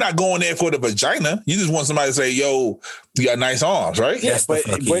 Yeah, you're not going there for the vagina. You just want somebody to say, yo, you got nice arms, right? Yes, but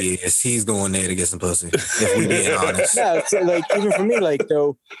he is. He's going there to get some pussy, if we being honest. No, so like, even for me, like,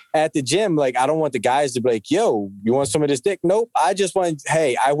 though, at the gym, like, I don't want the guys to be like, yo, you want some of this dick? Nope. I just want,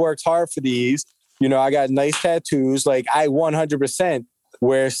 hey, I worked hard for these. I got nice tattoos. Like, I 100%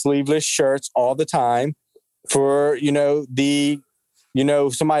 wear sleeveless shirts all the time for, somebody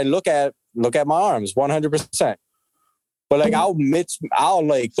look at my arms, 100%. But like I'll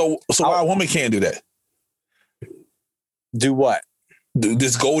like so why a woman can't do that? Do what?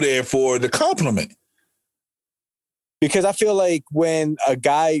 Just go there for the compliment. Because I feel like when a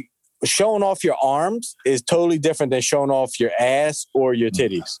guy showing off your arms is totally different than showing off your ass or your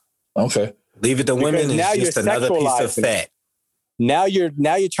titties. Okay. Leave it to women. Because now it's just another piece of fat. Now you're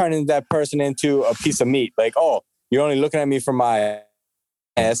turning that person into a piece of meat. Like, oh, you're only looking at me for my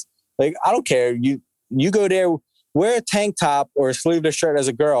ass. Like, I don't care. You go there. Wear a tank top or a sleeveless shirt as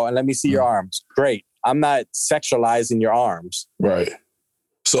a girl and let me see your arms. Great. I'm not sexualizing your arms. Right.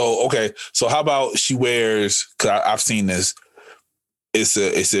 So, okay. So how about she wears, because I've seen this, it's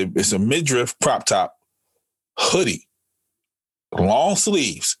a midriff crop top hoodie, long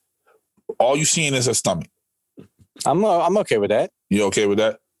sleeves. All you seeing is her stomach. I'm okay with that. You okay with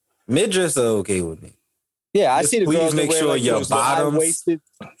that? Midriffs are okay with me. Yeah, I Just see the please girls that make wear, sure like, your those bottoms high-waisted.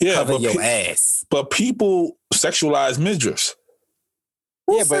 Yeah, cover but, your ass. but people sexualize midriffs.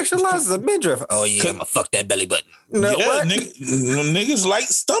 Who Yeah, but sexualizes a midriff? Oh yeah, I'm gonna fuck that belly button. No, Yeah, what? niggas like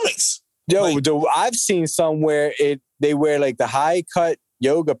stomachs. Yo, Like- I've seen some where they wear like the high cut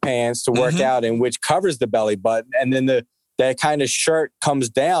yoga pants to work Mhm. out in, which covers the belly button, and then that kind of shirt comes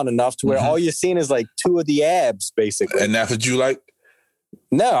down enough to where Mhm. all you're seeing is like two of the abs, basically. And that's what you like?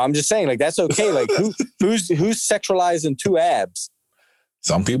 No, I'm just saying, like, that's okay. Like, who's sexualizing two abs?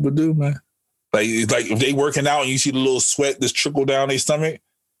 Some people do, man. Like if they working out and you see the little sweat just trickle down their stomach,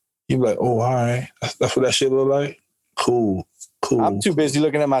 you be like, oh, all right. That's what that shit look like? Cool. I'm too busy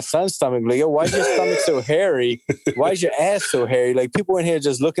looking at my son's stomach. Like, yo, why is your stomach so hairy? Why is your ass so hairy? Like, people in here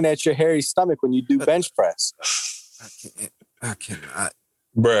just looking at your hairy stomach when you do bench press. I cannot.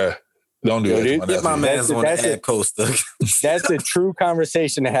 Bruh, don't do Yo, that. dude, to Get my nephew. man's on that's the it. ad coaster. That's the true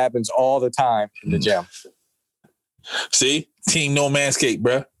conversation that happens all the time in the gym. See? Team no manscape,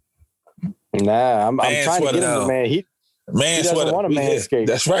 bruh. Nah, I'm Man trying to sweater. get him, man. He doesn't sweater. want a We here. manscape.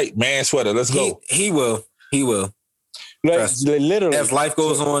 That's right. Man sweater. Let's go. He will. like, Trust me. literally, As life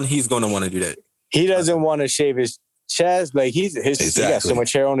goes on, he's gonna want to do that. he doesn't want to shave his chest. Like, he got so Exactly.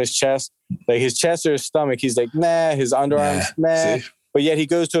 much hair on his chest. Like, his chest or his stomach, he's like, nah. His underarms, nah. See? But yet he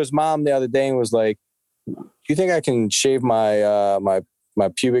goes to his mom the other day and was like, "Do you think I can shave my my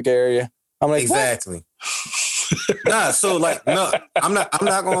pubic area?" I'm like, Exactly. Nah, so like, no, I'm not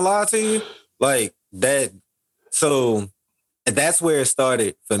gonna lie to you. Like that. So that's where it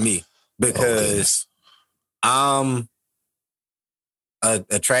started for me because I'm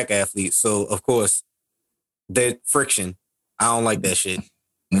a track athlete. So of course, the friction. I don't like that shit.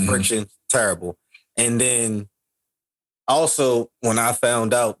 Mhm. Friction, terrible. And then also when I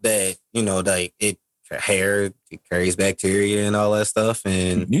found out that, like hair it carries bacteria and all that stuff.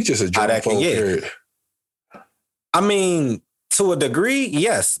 And You just a How that can germaphobe, get. period. I mean, to a degree,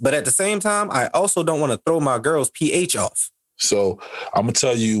 yes. But at the same time, I also don't want to throw my girl's pH off. So I'm gonna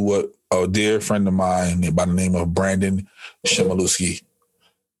tell you what a dear friend of mine by the name of Brandon Shemaluski.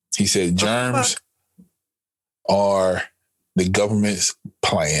 He said germs are the government's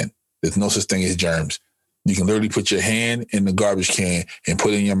plan. There's no such thing as germs. You can literally put your hand in the garbage can and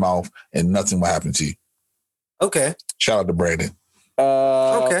put it in your mouth, and nothing will happen to you. Okay. Shout out to Brandon.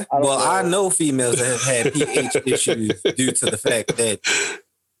 Okay. I don't Well, know. I know females that have had pH issues due to the fact that,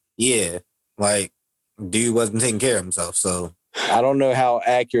 dude wasn't taking care of himself. So I don't know how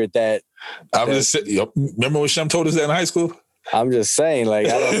accurate that. I'm just saying, remember when Shem told us that in high school? I'm just saying, like,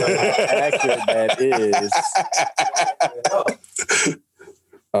 I don't know how accurate that is.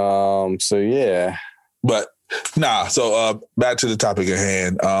 So yeah. But nah, so back to the topic at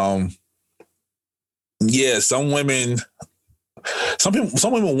hand. Some women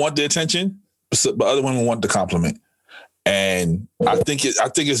want the attention, but other women want the compliment. And I think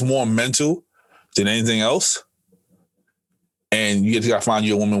it's more mental than anything else. And you just gotta find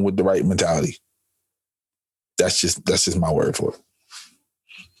you a woman with the right mentality. That's just my word for it.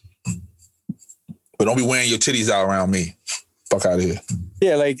 But don't be wearing your titties out around me. Fuck out of here.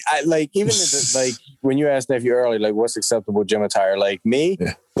 Yeah, even if when you asked nephew earlier, like, what's acceptable gym attire? Like me,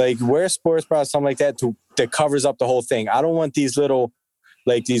 like, wear sports bras, something like that that covers up the whole thing. I don't want these little,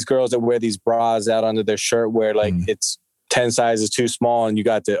 like, these girls that wear these bras out under their shirt where it's 10 sizes too small and you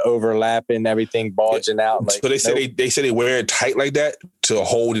got the overlapping, everything bulging out. Like, so they say they wear it tight like that to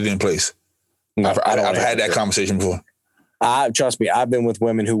hold it in place. No, I've had that conversation before. Trust me, I've been with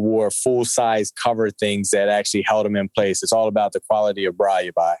women who wore full size cover things that actually held them in place. It's all about the quality of bra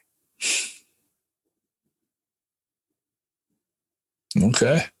you buy.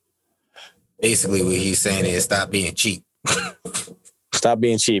 Okay. basically what he's saying is stop being cheap. Stop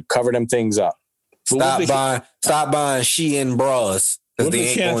being cheap. Cover them things up. Stop buying Shein bras because they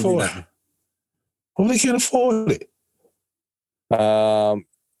ain't going to do nothing. Well, they can't afford it.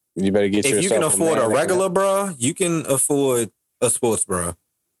 You better get yourself. If you can afford a regular bra, you can afford a sports bra.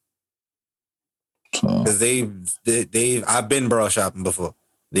 Because I've been bra shopping before.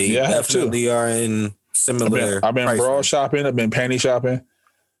 They definitely are in similar. I've been bra shopping. I've been panty shopping.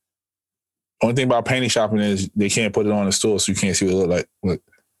 Only thing about panty shopping is they can't put it on the store, so you can't see what it look like. Look.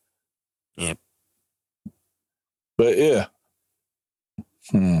 Yeah. But yeah.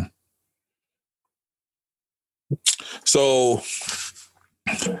 So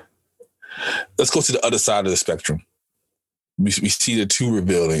let's go to the other side of the spectrum. We see the two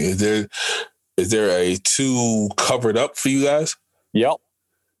revealing. Is there a two covered up for you guys? Yep.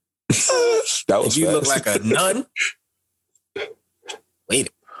 That was you fast. look like a nun.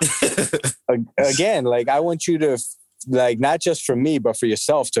 Wait. Again, like I want you to, like, not just for me, but for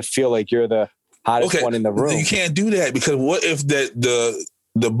yourself to feel like you're the hottest one in the room. You can't do that because what if the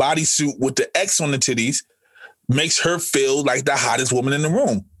bodysuit with the X on the titties makes her feel like the hottest woman in the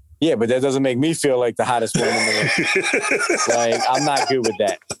room? Yeah, but that doesn't make me feel like the hottest woman in the room. Like, I'm not good with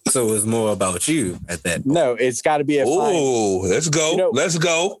that. So it's more about you at that point. No, it's got to be a Oh, let's go. Let's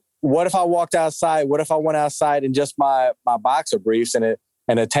go. What if I walked outside? What if I went outside in just my boxer briefs and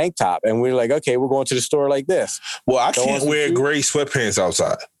a tank top? And we're like, okay, we're going to the store like this. Well, I can't wear gray sweatpants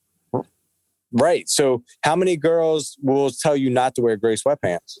outside. Right. So how many girls will tell you not to wear gray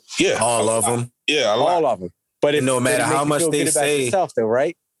sweatpants? Yeah. All of them. Yeah. All of them. But no matter how much they say, yourself, though,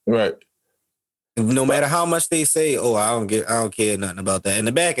 right? Right. No matter how much they say, oh, I don't care nothing about that. In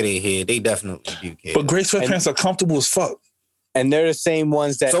the back of their head, they definitely do care. But gray sweatpants are comfortable as fuck. And they're the same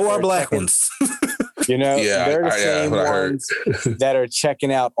ones that so are black ones. You know, they're the same ones that are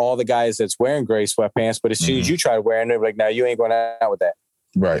checking out all the guys that's wearing gray sweatpants. But as soon as you try to wear them, they're like, "No, you ain't going out with that."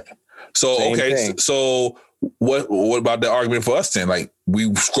 Right. So Same okay. thing. So what about the argument for us then? Like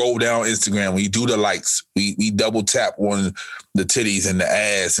we scroll down Instagram, we do the likes, we double tap on the titties and the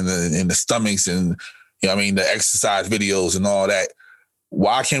ass and the stomachs and the exercise videos and all that.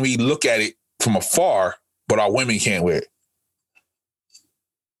 Why can't we look at it from afar, but our women can't wear it?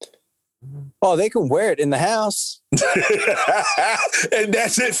 Oh, they can wear it in the house. And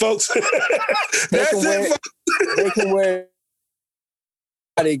that's it, folks. They can wear it.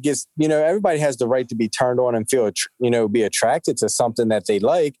 Everybody has the right to be turned on and feel, be attracted to something that they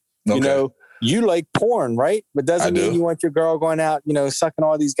like. Okay. You like porn, right? But doesn't mean you want your girl going out, sucking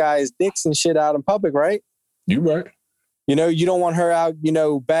all these guys' dicks and shit out in public, right? You right. You don't want her out,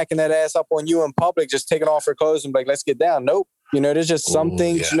 backing that ass up on you in public, just taking off her clothes and be like, let's get down. Nope. There's just some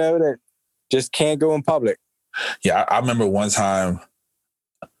things, that just can't go in public. Yeah, I remember one time,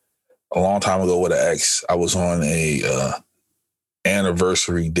 a long time ago with an ex, I was on a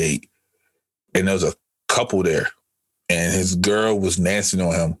anniversary date, and there was a couple there, and his girl was dancing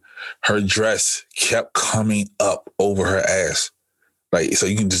on him. Her dress kept coming up over her ass, like so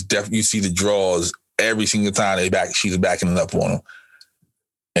you can just you see the drawers every single time she's backing it up on him,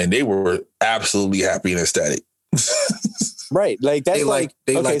 and they were absolutely happy and ecstatic. Right, like that's they like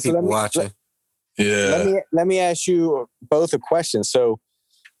people watching. Yeah. Let me ask you both a question. So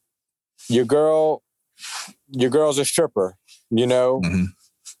your girl's a stripper, Mm-hmm.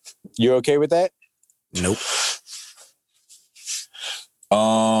 You okay with that? Nope.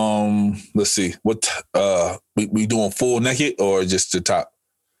 Let's see. What we doing full naked or just the top?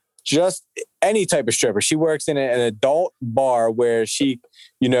 Just any type of stripper. She works in an adult bar where she,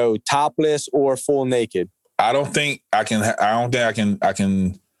 topless or full naked. I don't think I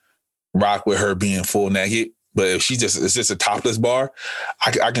can rock with her being full naked, but if it's just a topless bar,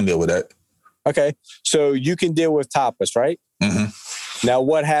 I can deal with that. Okay. So you can deal with topless, right? Mm-hmm. Now,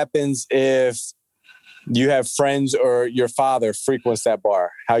 what happens if you have friends or your father frequents that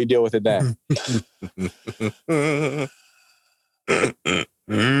bar? How you deal with it then?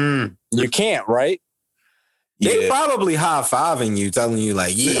 You can't, right? They probably high-fiving you, telling you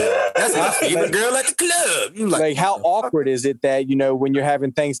like, yeah, that's my favorite girl at the club. You like how awkward is it that, when you're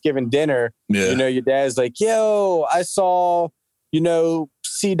having Thanksgiving dinner, your dad's like, yo, I saw,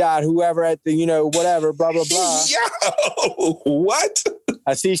 C-Dot, whoever at the, whatever, blah, blah, blah. Yo, what?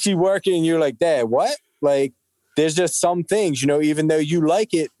 I see she working and you're like, Dad, what? Like, there's just some things, even though you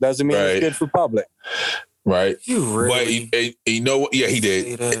like it, doesn't mean it's good for public. Right. You really? But you know what? Yeah, he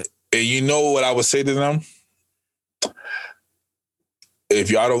did. And you know what I would say to them?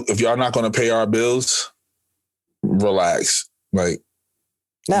 If y'all not going to pay our bills, relax. Like,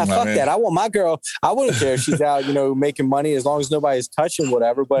 nah, fuck that. I want my girl. I wouldn't care if she's out, making money as long as nobody's touching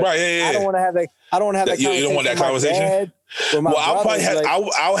whatever. But I don't want to have that. I don't want to have that. You don't want that conversation. Well,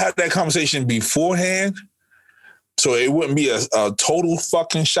 I'll have that conversation beforehand, so it wouldn't be a total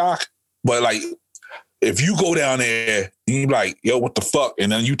fucking shock. But like, if you go down there and you like, yo, what the fuck?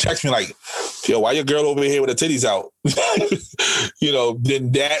 And then you text me like, yo, why your girl over here with her titties out?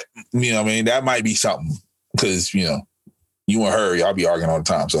 Then that, that might be something. Because, you and her, y'all be arguing all the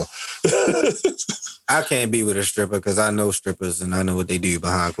time. So I can't be with a stripper because I know strippers and I know what they do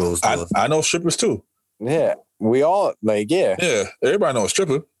behind closed doors. I know strippers too. Yeah. We all, yeah. Yeah. Everybody knows a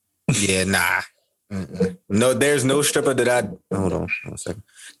stripper. Yeah, nah. Mm-mm. No, there's no stripper that I... Hold on 1 second.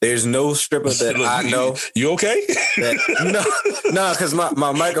 There's no stripper that I know. You okay? No, because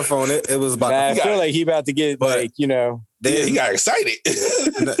my microphone, it was about... I feel like he about to get, he got excited.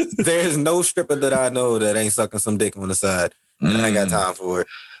 There's no stripper that I know that ain't sucking some dick on the side. And I ain't got time for it.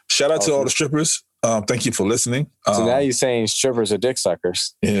 Shout out to all the strippers. Thank you for listening. So now you're saying strippers are dick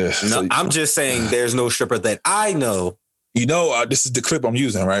suckers. Yeah. No, I'm just saying there's no stripper that I know This is the clip I'm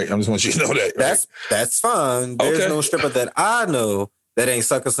using, right? I just want you to know that. Right? That's fine. There's no stripper that I know that ain't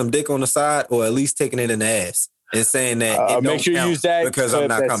sucking some dick on the side or at least taking it in the ass and saying that it make sure you use that because I'm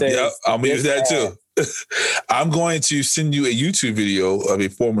not coming. Yeah, I'm gonna use that too. I'm going to send you a YouTube video of a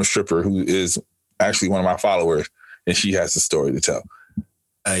former stripper who is actually one of my followers, and she has a story to tell.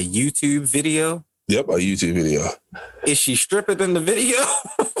 A YouTube video? Yep, a YouTube video. Is she stripping in the video?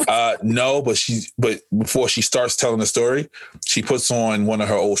 No, but before she starts telling the story, she puts on one of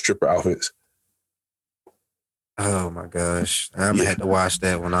her old stripper outfits. Oh my gosh. I'm gonna have to watch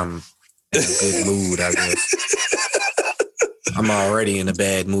that when I'm in a good mood, I guess. I'm already in a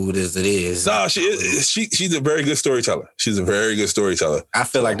bad mood as it is. No, she's a very good storyteller. She's a very good storyteller. I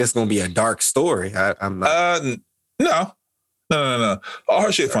feel like this is gonna be a dark story. I'm not. No. All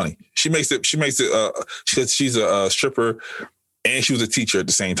her shit funny. She makes it. She's a stripper, and she was a teacher at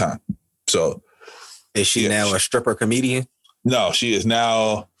the same time. So, is she now a stripper comedian? No, she is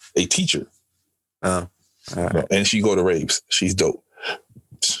now a teacher. Oh, all right. And she go to raves. She's dope.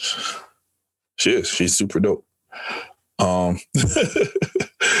 She is. She's super dope.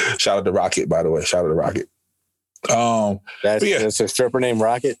 Shout out to Rocket, by the way. Shout out to Rocket. That's a stripper named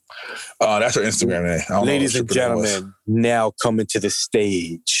Rocket. That's her Instagram name. Ladies and gentlemen, now coming to the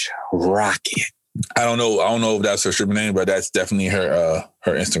stage, Rocket. I don't know if that's her stripper name, but that's definitely her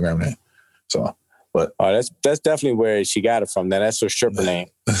Instagram name. So, but that's definitely where she got it from. That's her stripper name.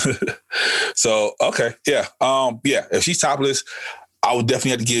 So okay, yeah, If she's topless, I would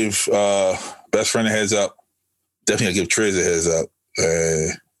definitely have to give best friend a heads up. Definitely have to give Triz a heads up.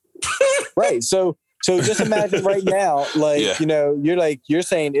 Right. So just imagine right now, you're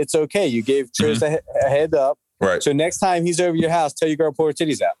saying it's okay. You gave Triz a head up. Right. So next time he's over your house, tell your girl pull her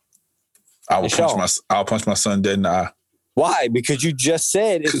titties out. I'll punch my son dead in the eye. Why? Because you just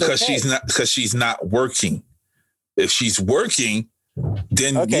said it's okay. She's not working. If she's working,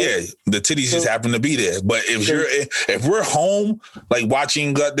 then the titties just happen to be there. But if we're home, like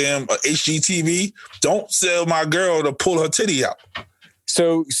watching goddamn HGTV, don't tell my girl to pull her titty out.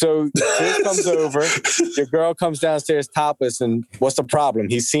 So Chris comes over, your girl comes downstairs topless, and what's the problem?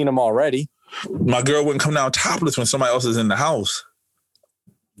 He's seen them already. My girl wouldn't come down topless when somebody else is in the house.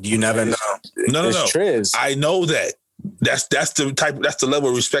 You never know. No. Triz. I know that. That's the level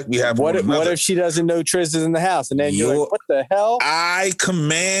of respect we have. What if she doesn't know Triz is in the house, and then you're like, what the hell? I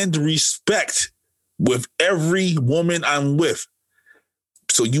command respect with every woman I'm with.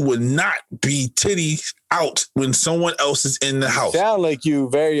 So you would not be titties out when someone else is in the house. You sound like you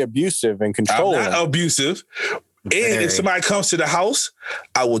very abusive and controlling. I'm not abusive. And if somebody comes to the house,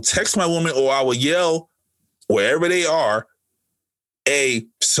 I will text my woman or I will yell wherever they are, hey,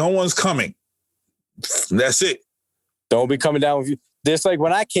 someone's coming. That's it. Don't be coming down with you. Just like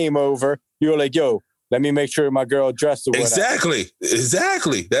when I came over, you were like, yo, let me make sure my girl dressed or whatever.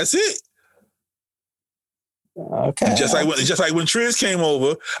 Exactly. That's it. Okay. Just like when Triz came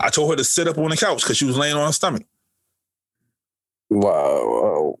over, I told her to sit up on the couch because she was laying on her stomach.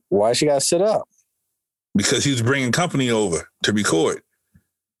 Wow. Why she got to sit up? Because he was bringing company over to record.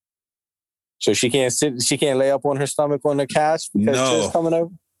 So she can't sit. She can't lay up on her stomach on the couch because Triz coming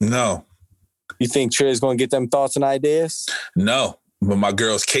over. No. You think Triz going to get them thoughts and ideas? No, but my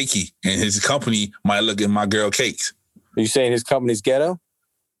girl's cakey, and his company might look at my girl cakes. Are you saying his company's ghetto?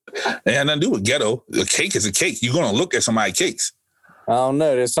 It had nothing to do with ghetto. A cake is a cake. You're going to look at somebody's cakes. I don't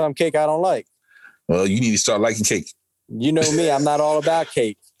know. There's some cake I don't like. Well, you need to start liking cake. You know me. I'm not all about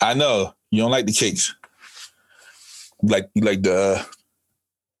cake. I know. You don't like the cakes. You like the...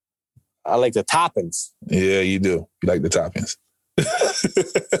 I like the toppings. Yeah, you do. You like the toppings.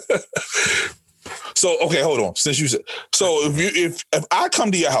 So, okay, hold on. Since you said... So, if I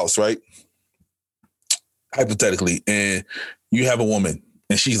come to your house, right? Hypothetically, and you have a woman,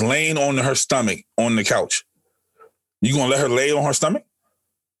 and she's laying on her stomach on the couch, you gonna let her lay on her stomach?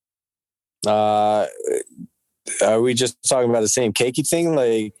 Are we just talking about the same cakey thing?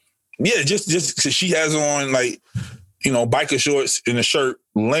 Like, yeah, just because she has on biker shorts and a shirt,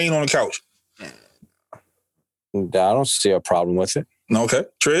 laying on the couch. I don't see a problem with it. Okay,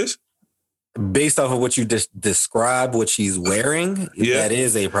 Triz. Based off of what you just described, what she's wearing, that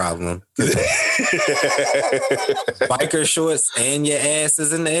is a problem. Biker shorts and your ass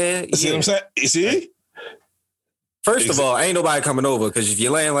is in the air. See what I'm saying? You see? First of all, ain't nobody coming over because if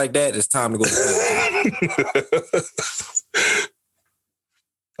you're laying like that, it's time to go to bed.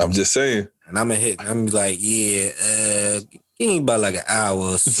 I'm just saying. And I'm like, give me about like an hour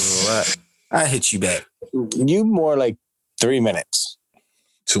or so. I hit you back. You more like 3 minutes.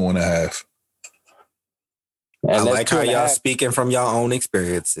 2.5. And I that's like how 2.5 y'all speaking from your own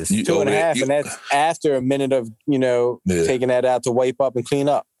experiences. You 2.5, over there, and that's after a minute of Yeah. taking that out to wipe up and clean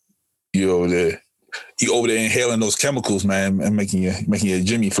up. you over there. You over there inhaling those chemicals, man, and making your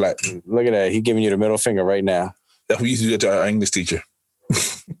Jimmy flat. Look at that. He giving you the middle finger right now. That's what we used to do to our English teacher.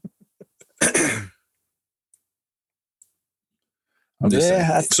 I'm just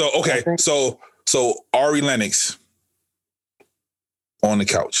saying. So okay, so Ari Lennox on the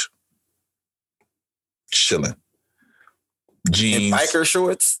couch, chilling, jeans, In biker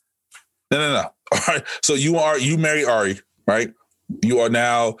shorts. No. All right. So you marry Ari, right? You are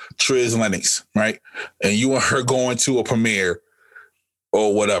now Triz Lennox, right? And you and her going to a premiere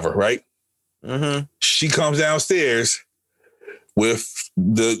or whatever, right? Mm-hmm. She comes downstairs with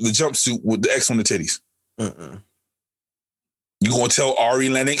the jumpsuit with the X on the titties. Mm-mm. You gonna tell Ari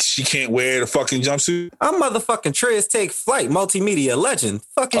Lennox she can't wear the fucking jumpsuit? I'm motherfucking Triz Take Flight, multimedia legend.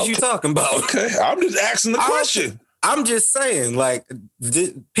 Fuck is you talking about? Okay, I'm just asking the question. I'm just saying, like,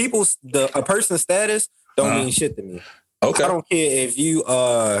 a person's status don't mean shit to me. Okay. I don't care if you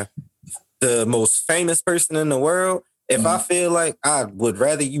are the most famous person in the world. If I feel like I would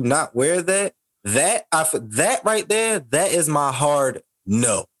rather you not wear that right there, that is my hard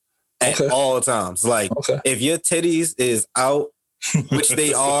no at all times. Like, if your titties is out, which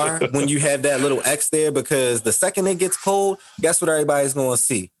they are when you have that little X there, because the second it gets cold, guess what everybody's going to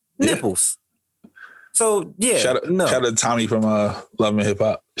see? Nipples. So, yeah. Shout out to Tommy from Love and Hip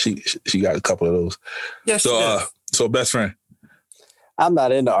Hop. She got a couple of those. Yeah, so best friend. I'm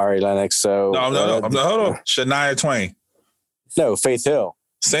not into Ari Lennox, so... No, hold on. Shania Twain. No, Faith Hill.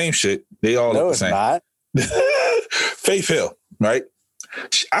 Same shit. They all look the same. No, it's not. Faith Hill, right?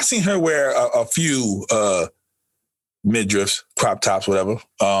 I seen her wear a few midriffs, crop tops, whatever,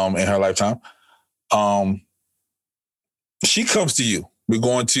 in her lifetime. She comes to you. We're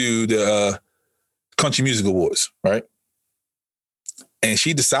going to the Country Music Awards, right? And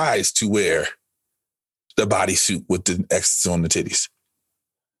she decides to wear the bodysuit with the X's on the titties.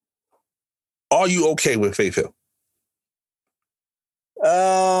 Are you okay with Faith Hill?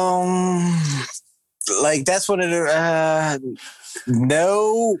 Like that's one of the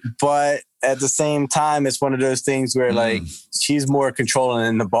no, but at the same time, it's one of those things where like she's more controlling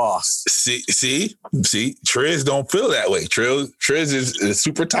than the boss. See, Triz don't feel that way. Triz is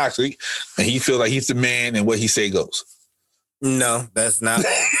super toxic, and he feels like he's the man, and what he say goes. No, that's not.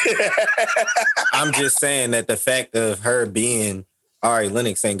 I'm just saying that the fact of her being Ari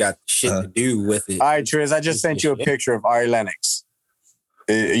Lennox ain't got shit to do with it. All right, Triz, I just sent you a picture of Ari Lennox.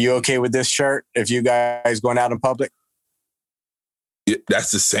 Are you okay with this shirt if you guys going out in public? Yeah,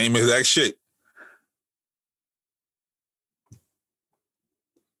 that's the same exact shit.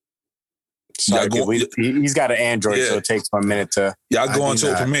 Sorry, he's got an Android, so it takes 1 minute to... Y'all going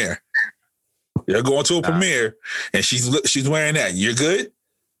to a premiere. You're going to a premiere, and she's wearing that. You're good?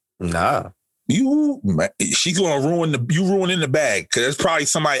 Nah. She's going to ruining the bag, because there's probably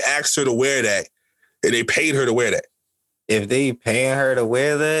somebody asked her to wear that, and they paid her to wear that. If they paying her to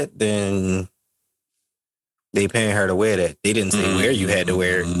wear that, then they paying her to wear that. They didn't say where you had to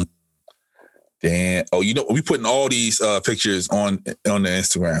wear it. Damn. Oh, we putting all these pictures on the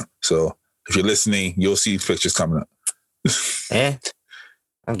Instagram. So if you're listening, you'll see pictures coming up. I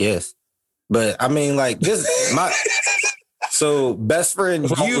guess. But I mean, like, just so best friend.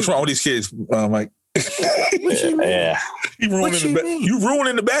 What's wrong with these kids, Mike? What you mean? Yeah. You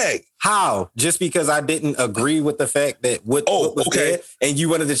ruining the bag. How? Just because I didn't agree with the fact that what was there, and you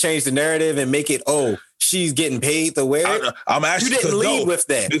wanted to change the narrative and make it, she's getting paid to wear it. I'm asking. You didn't lead with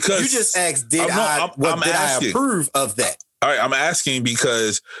that. Because you just asked, did I approve of that? All right, I'm asking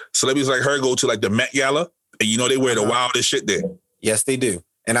because celebrities like her go to like the Met Gala, and they wear the wildest shit there. Yes, they do.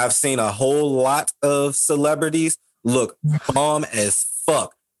 And I've seen a whole lot of celebrities look bomb as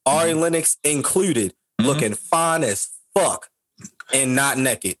fuck. Ari Lennox included, looking fine as fuck and not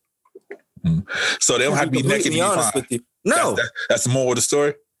naked. So they don't have to be naked to be fine. With you. No. That's the moral of the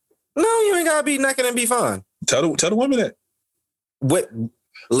story? No, you ain't got to be naked and be fine. Tell the women that.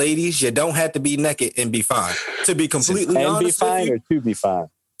 Ladies, you don't have to be naked and be fine. To be completely honest be fine with you, or to be fine?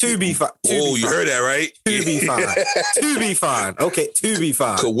 To be fine. Oh, you heard that, right? To be fine. To be fine. Okay, to be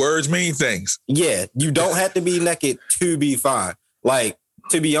fine. Because words mean things. Yeah, you don't have to be naked to be fine. Like,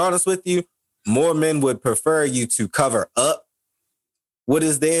 to be honest with you, more men would prefer you to cover up what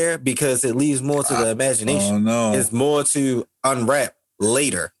is there because it leaves more to the imagination. Oh, no. It's more to unwrap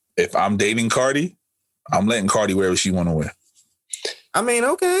later. If I'm dating Cardi, I'm letting Cardi wear what she want to wear. I mean,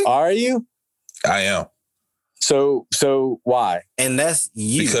 okay. Are you? I am. So why? And that's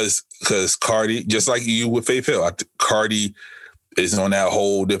you. Because Cardi, just like you with Faith Hill, Cardi is on that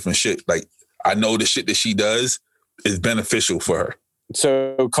whole different shit. Like, I know the shit that she does is beneficial for her.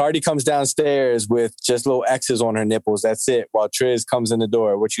 So Cardi comes downstairs with just little X's on her nipples. That's it. While Triz comes in the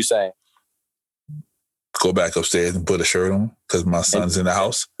door. What you saying? Go back upstairs and put a shirt on because my son's in the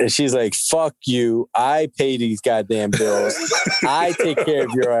house. And she's like, fuck you. I pay these goddamn bills. I take care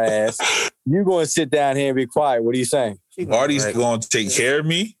of your ass. You going to sit down here and be quiet. What are you saying? Artie's going to take care of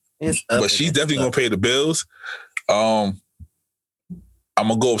me, but she's definitely going to pay the bills. I'm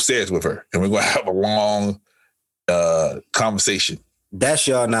going to go upstairs with her and we're going to have a long conversation. That's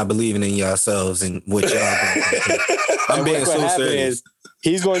y'all not believing in yourselves and what y'all doing. I'm being so serious.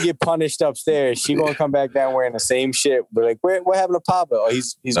 He's going to get punished upstairs. She's going to come back down wearing the same shit. But like, what happened to Pablo? Oh,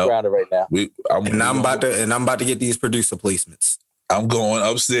 he's grounded right now. I'm about to get these producer placements. I'm going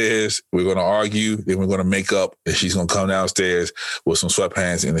upstairs. We're going to argue. Then we're going to make up. And she's going to come downstairs with some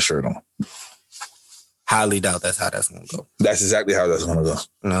sweatpants and a shirt on. Highly doubt that's how that's going to go. That's exactly how that's going to go.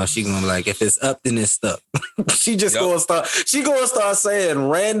 No, she's going to be like, if it's up, then it's stuck. She just going to start saying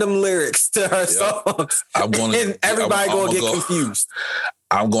random lyrics to her songs. And everybody going to get confused.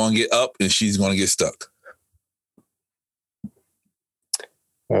 I'm going to get up and she's going to get stuck.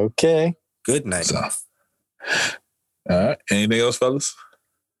 Okay. Good night. So, all right. Anything else, fellas?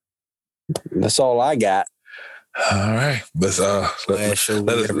 That's all I got. All right. Let us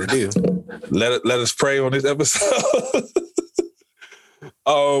pray on this episode.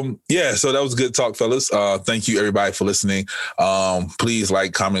 Yeah, so that was good talk, fellas. Thank you everybody for listening. Please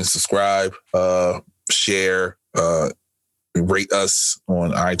like, comment, subscribe, share, rate us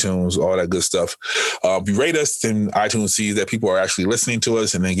on iTunes, all that good stuff. If you rate us, then iTunes sees that people are actually listening to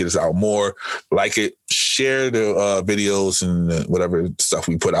us and then get us out more. Like it, share the videos and whatever stuff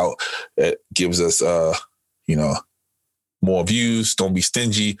we put out. It gives us more views. Don't be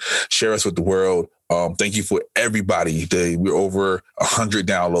stingy. Share us with the world. Thank you for everybody. We're over 100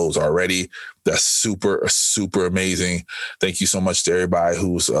 downloads already. That's super, super amazing. Thank you so much to everybody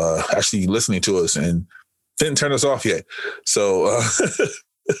who's actually listening to us and didn't turn us off yet. So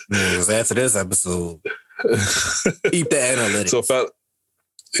after this episode, keep the analytics.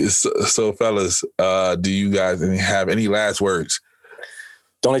 So fellas, do you guys have any last words?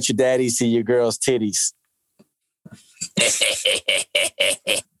 Don't let your daddy see your girl's titties.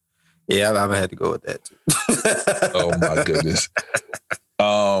 Yeah, I'm gonna have to go with that too. Oh my goodness.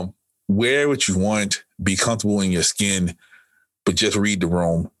 Wear what you want, be comfortable in your skin, but just read the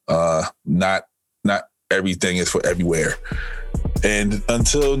room. Not everything is for everywhere. And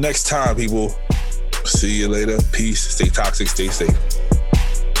until next time, people, see you later. Peace. Stay toxic, stay safe.